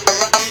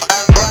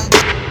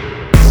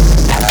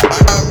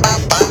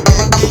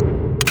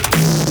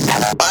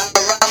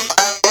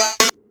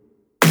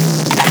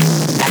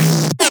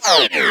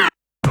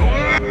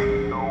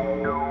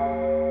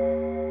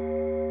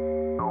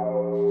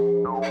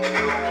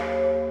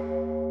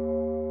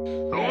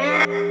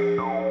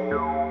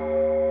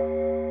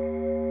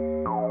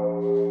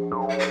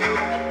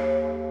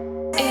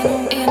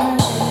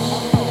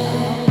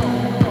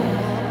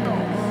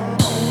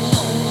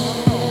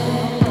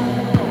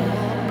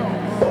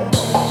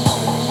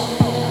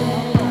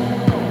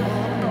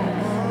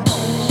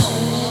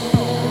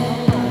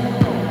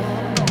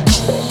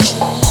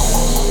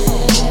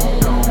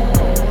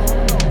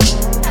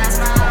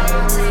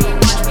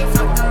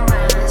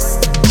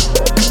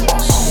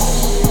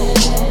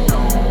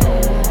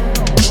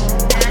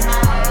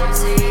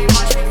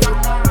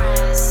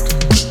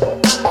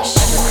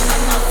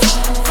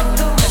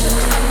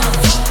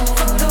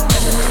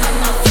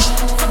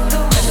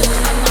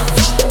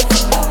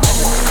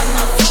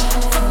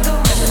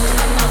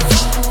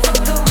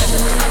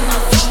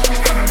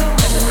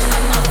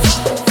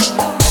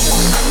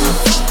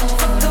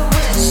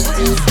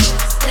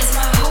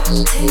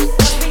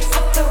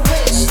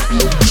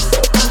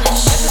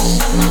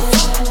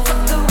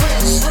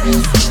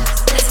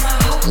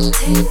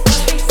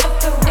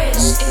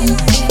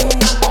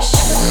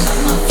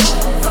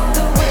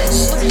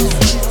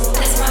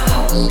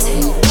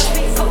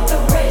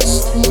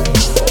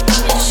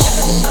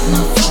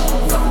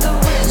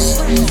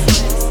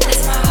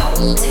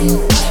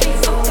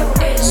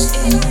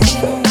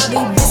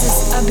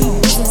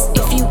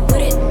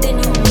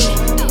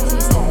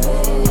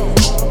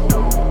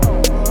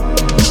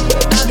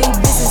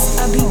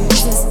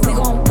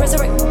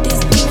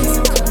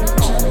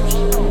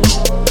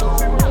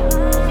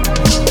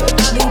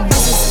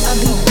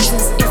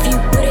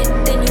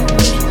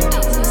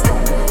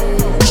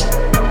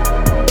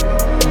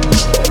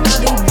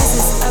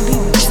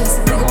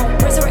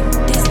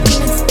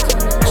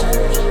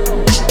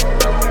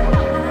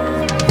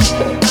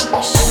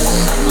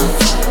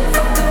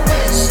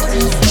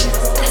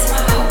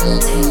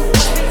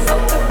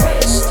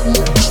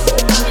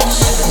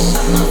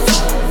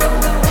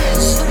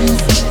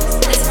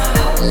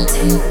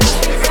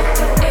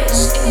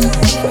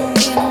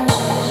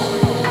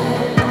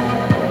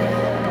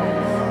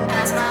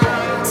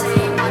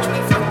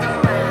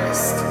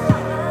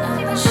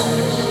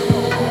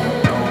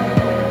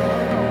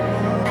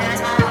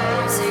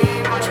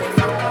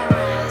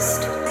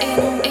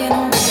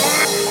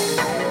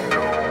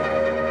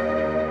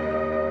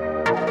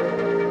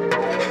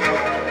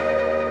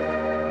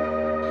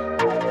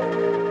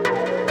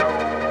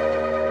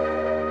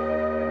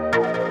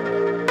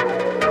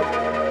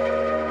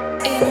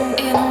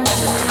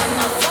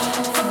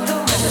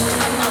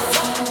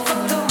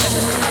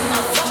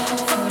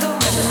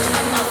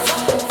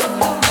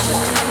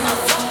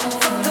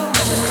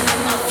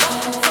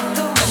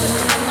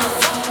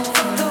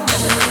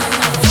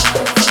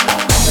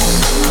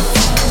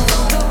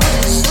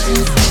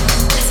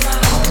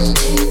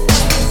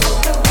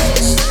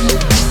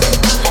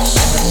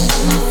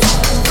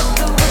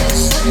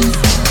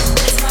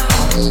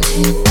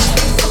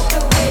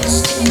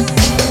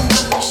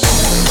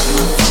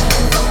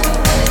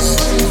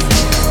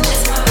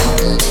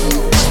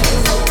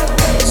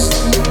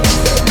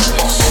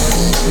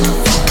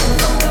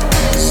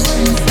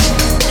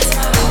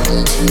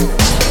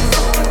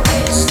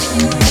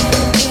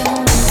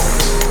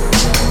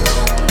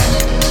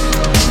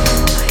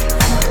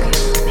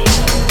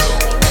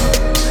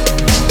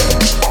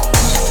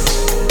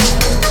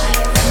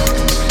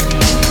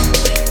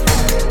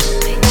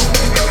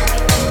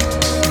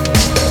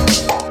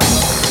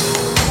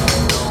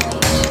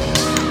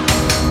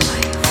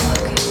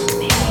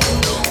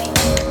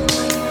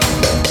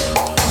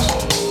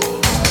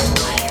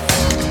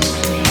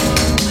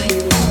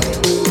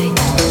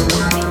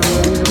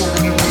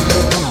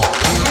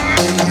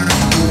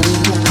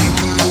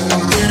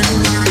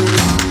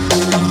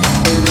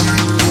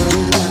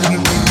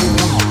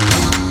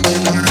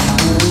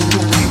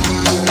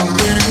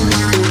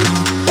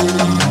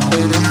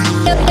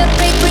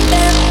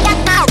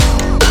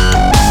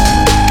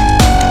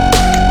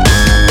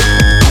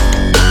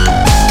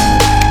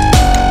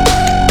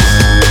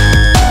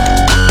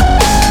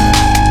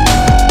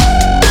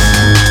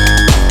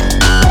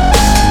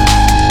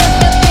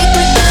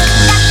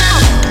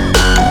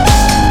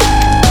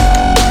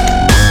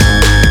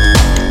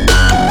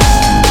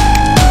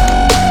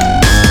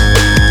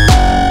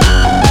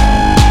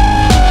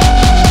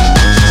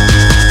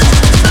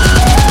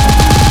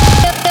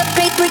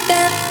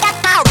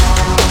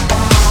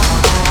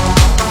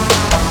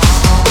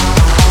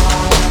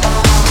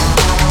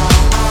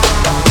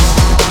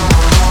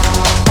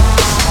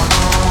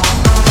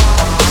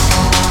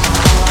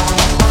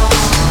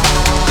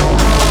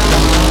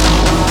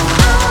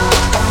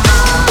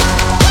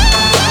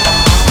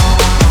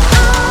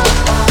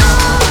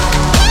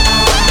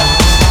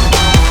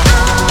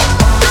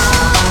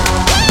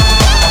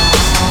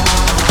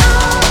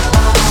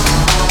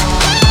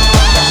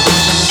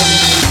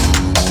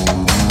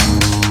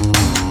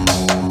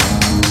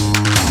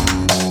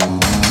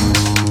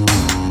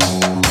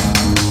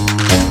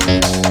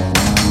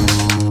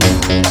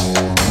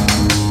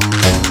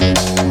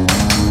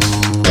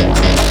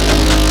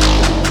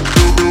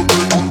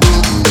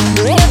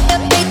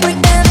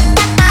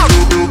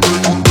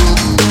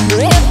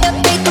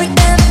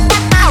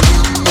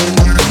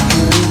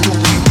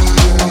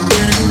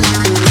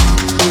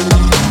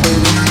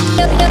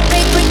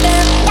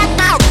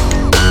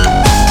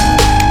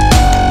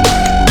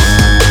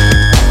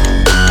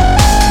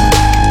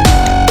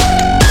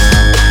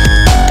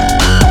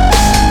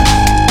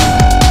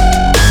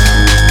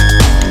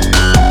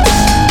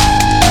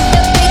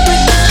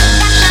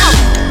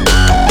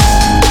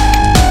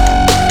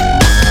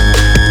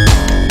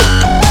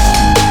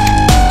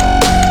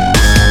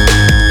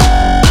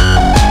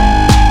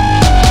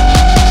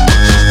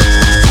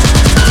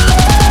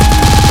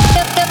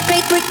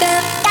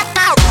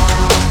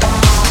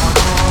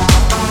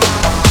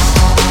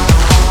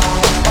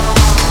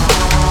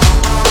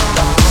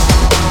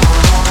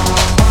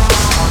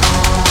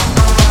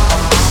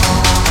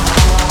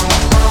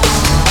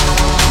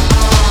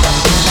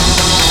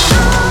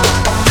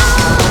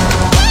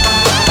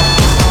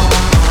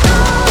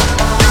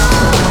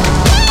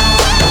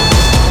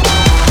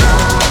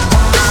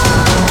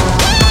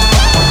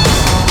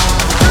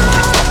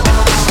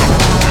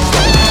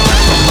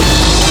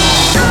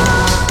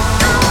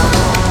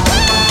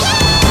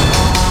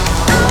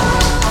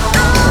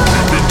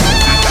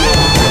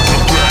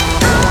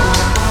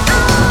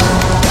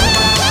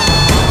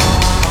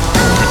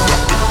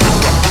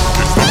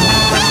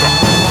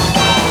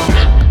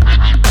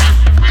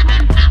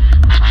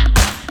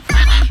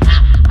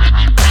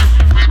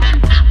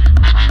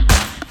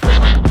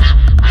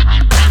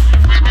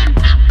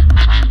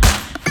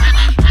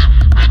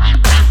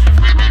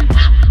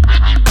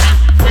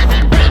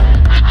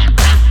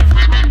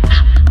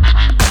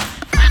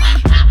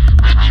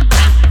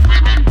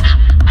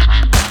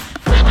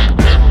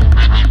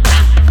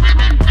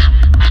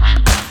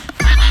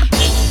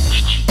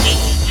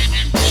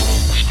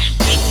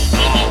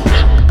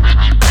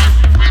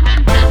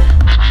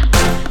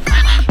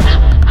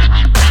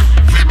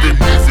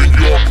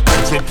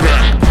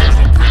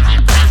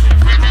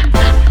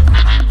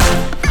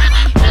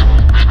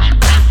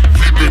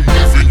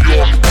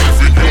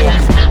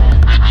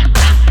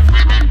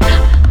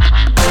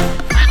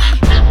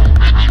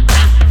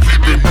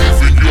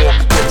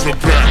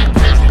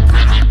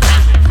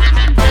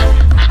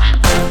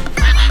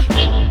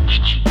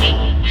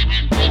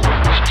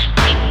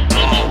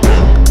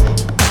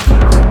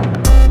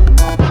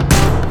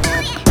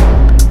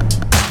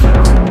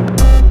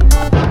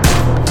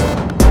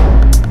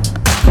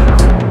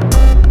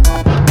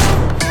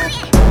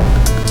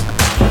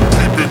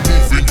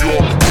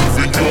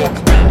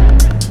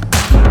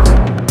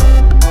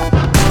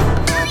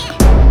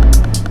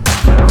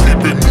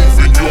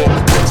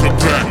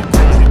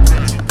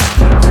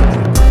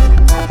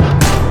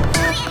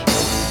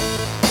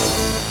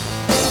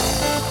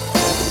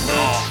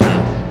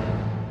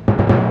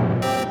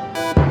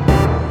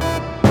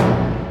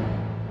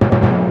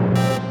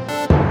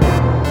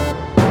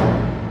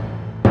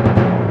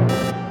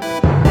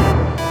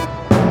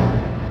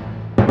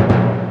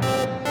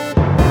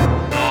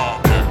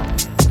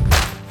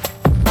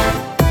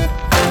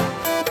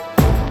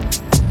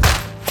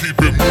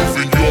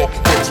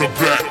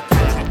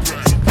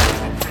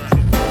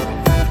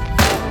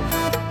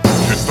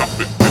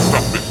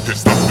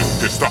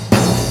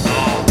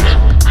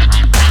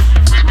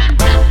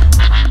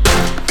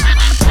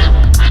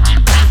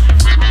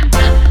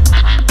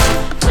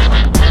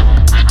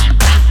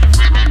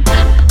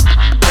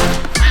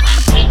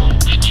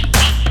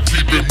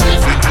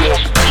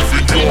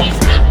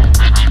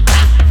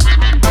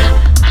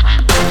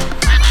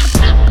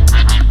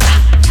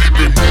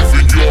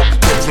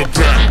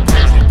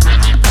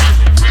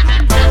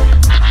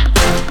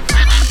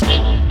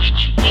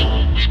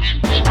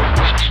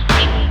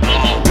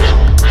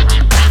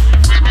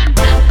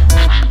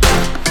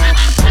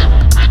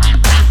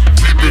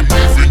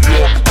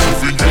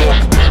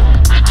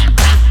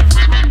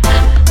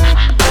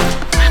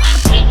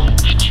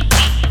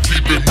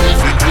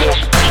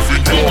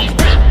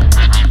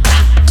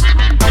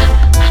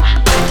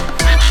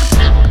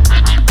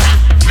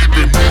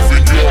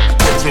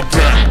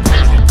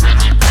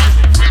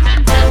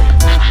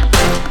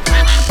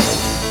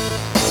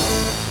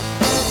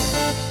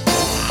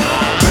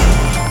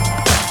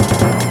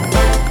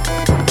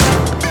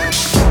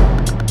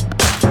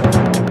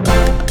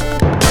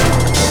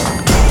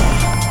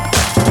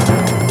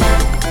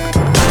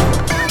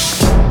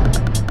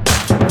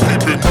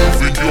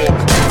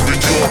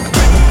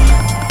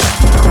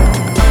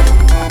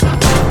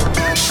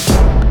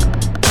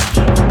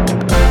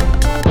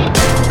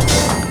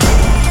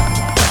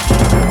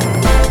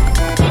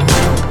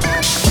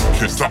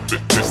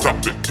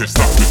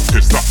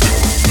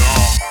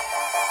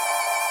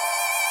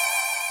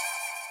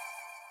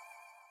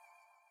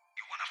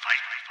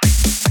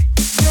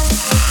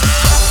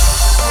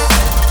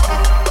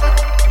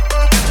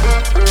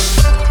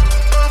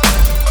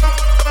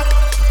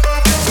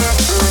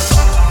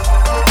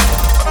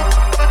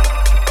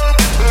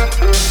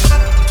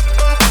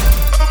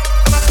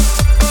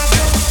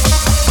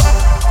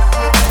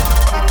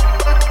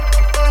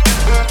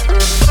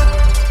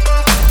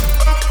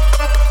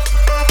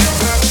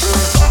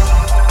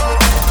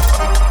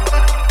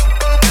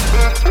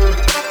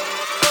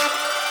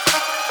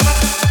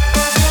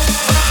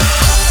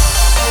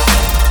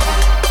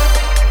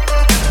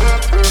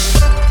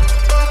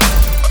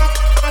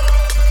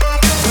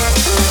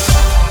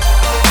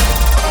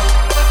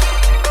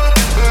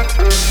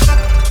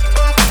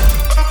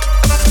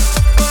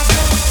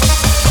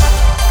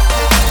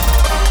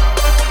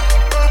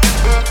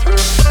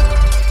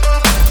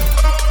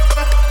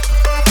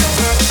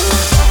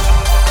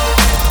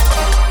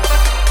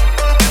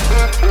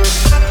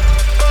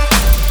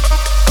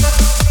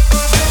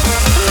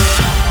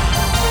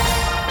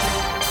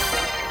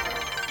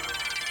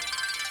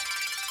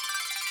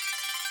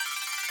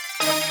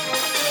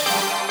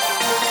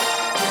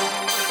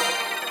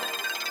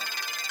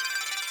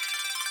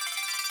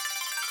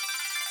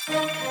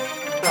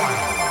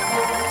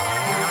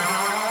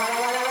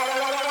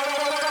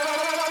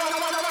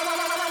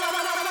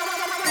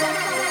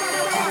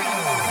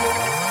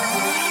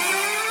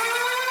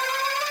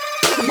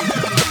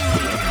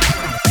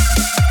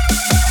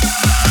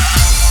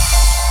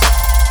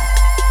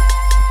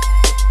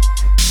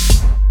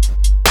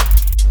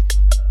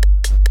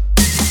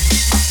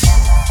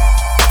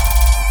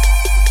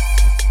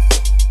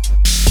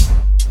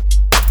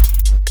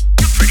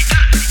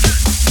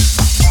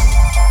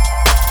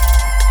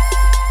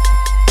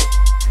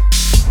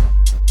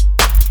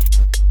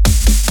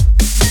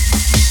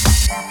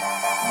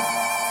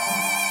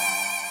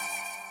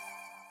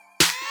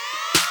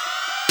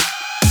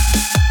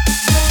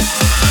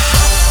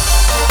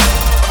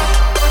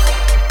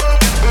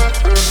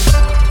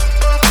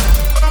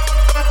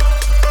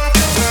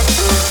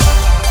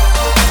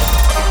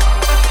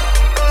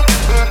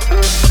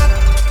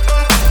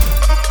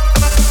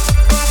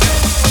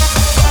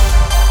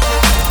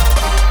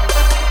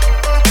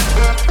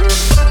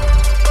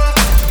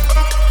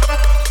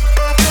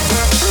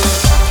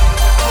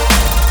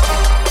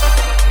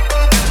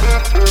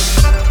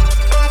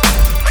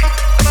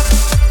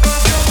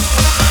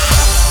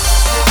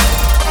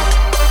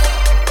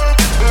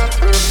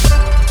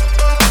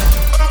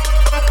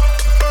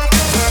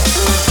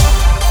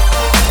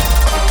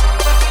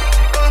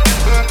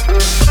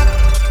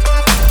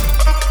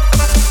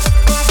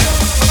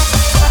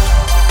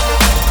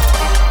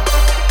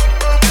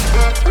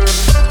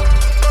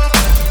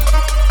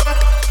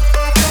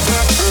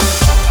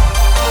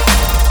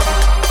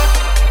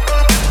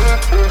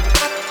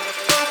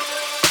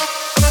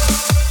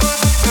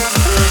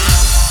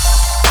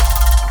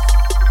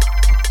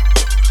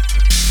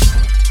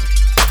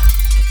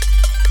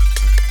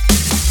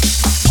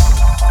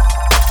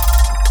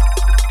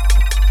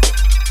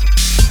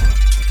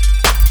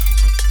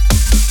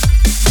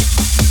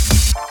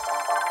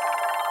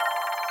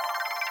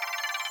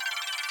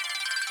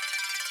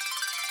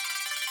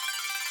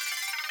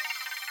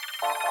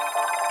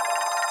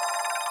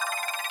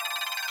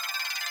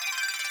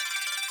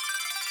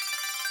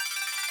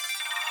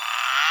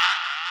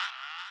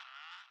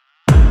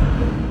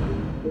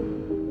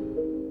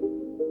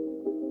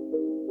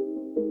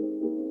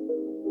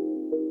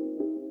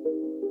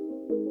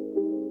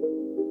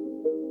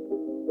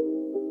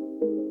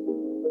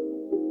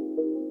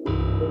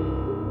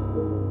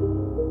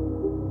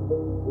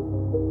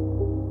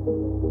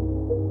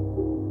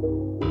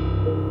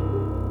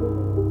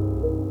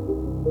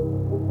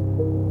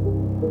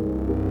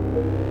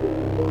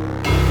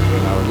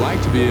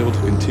 be able to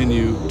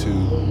continue to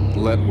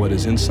let what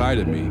is inside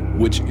of me,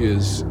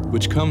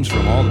 which comes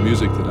from all the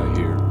music that I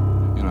hear,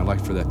 and I'd like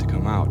for that to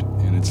come out.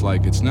 And it's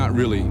like, it's not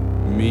really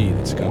me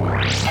that's coming.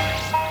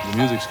 The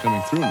music's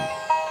coming through me.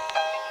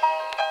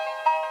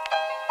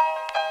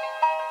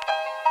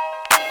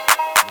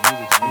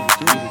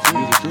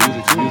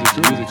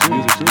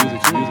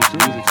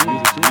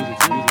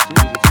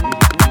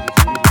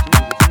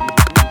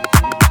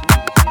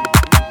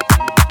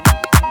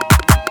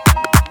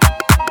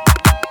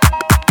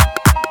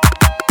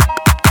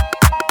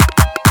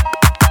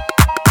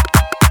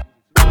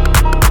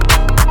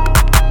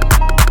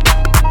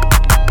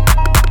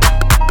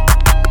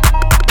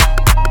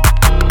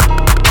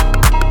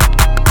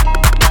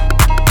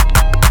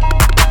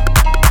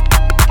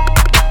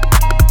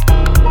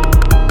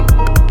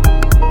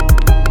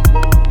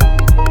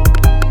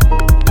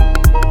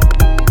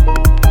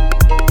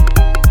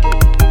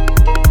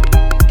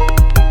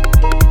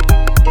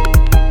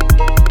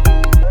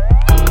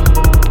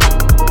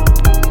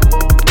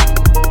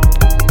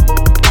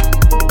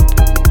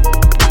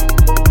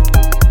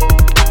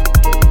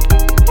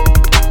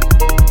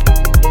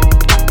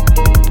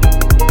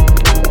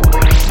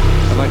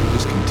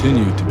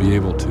 continue to be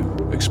able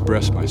to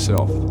express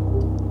myself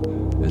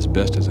as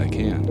best as I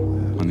can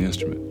on the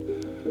instrument.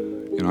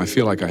 You know, I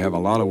feel like I have a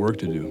lot of work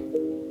to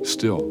do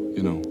still.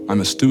 You know, I'm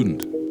a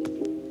student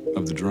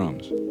of the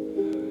drums,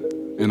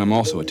 and I'm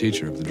also a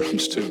teacher of the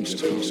drums too.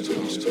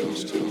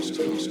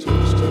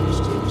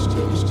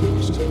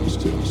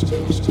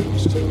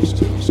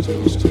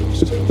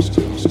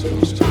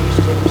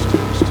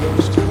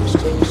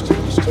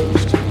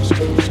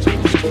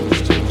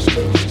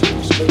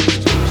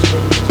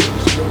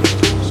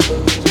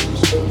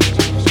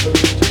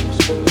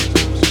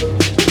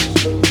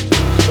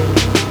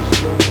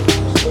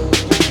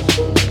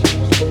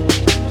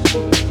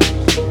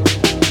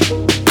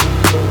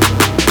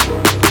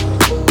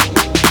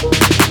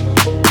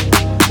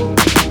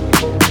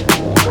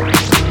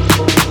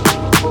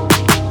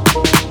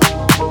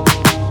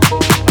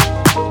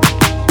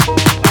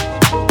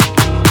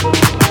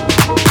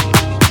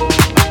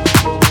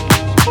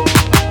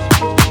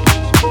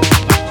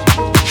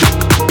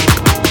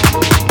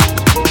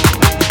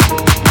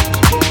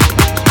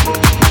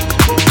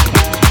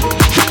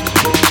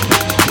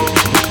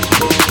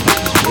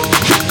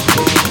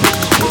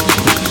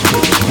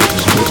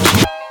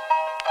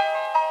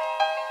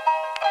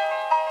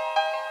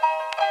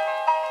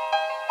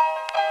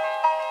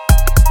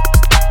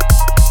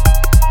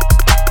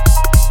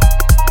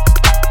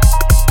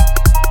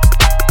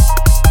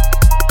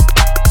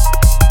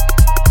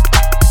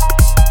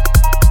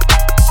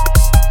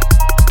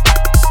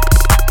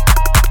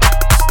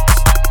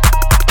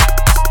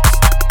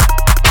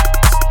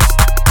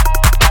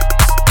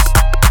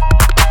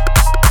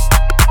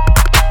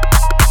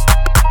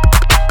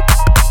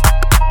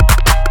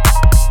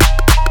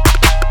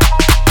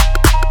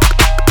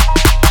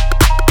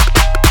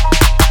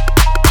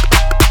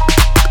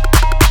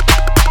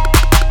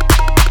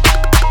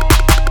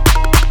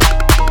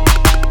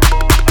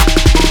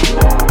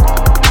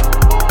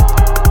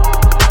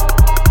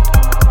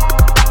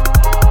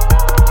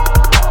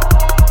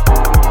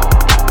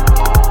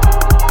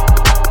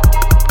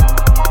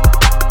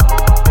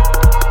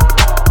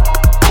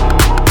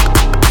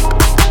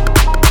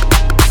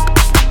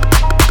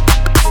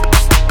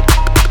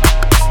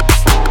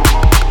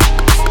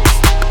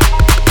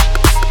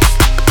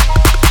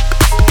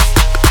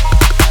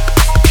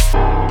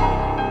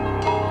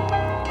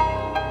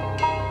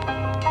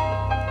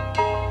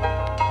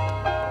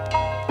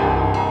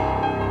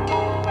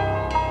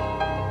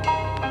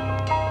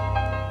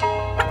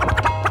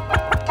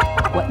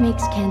 What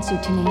makes cancer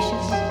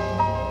tenacious?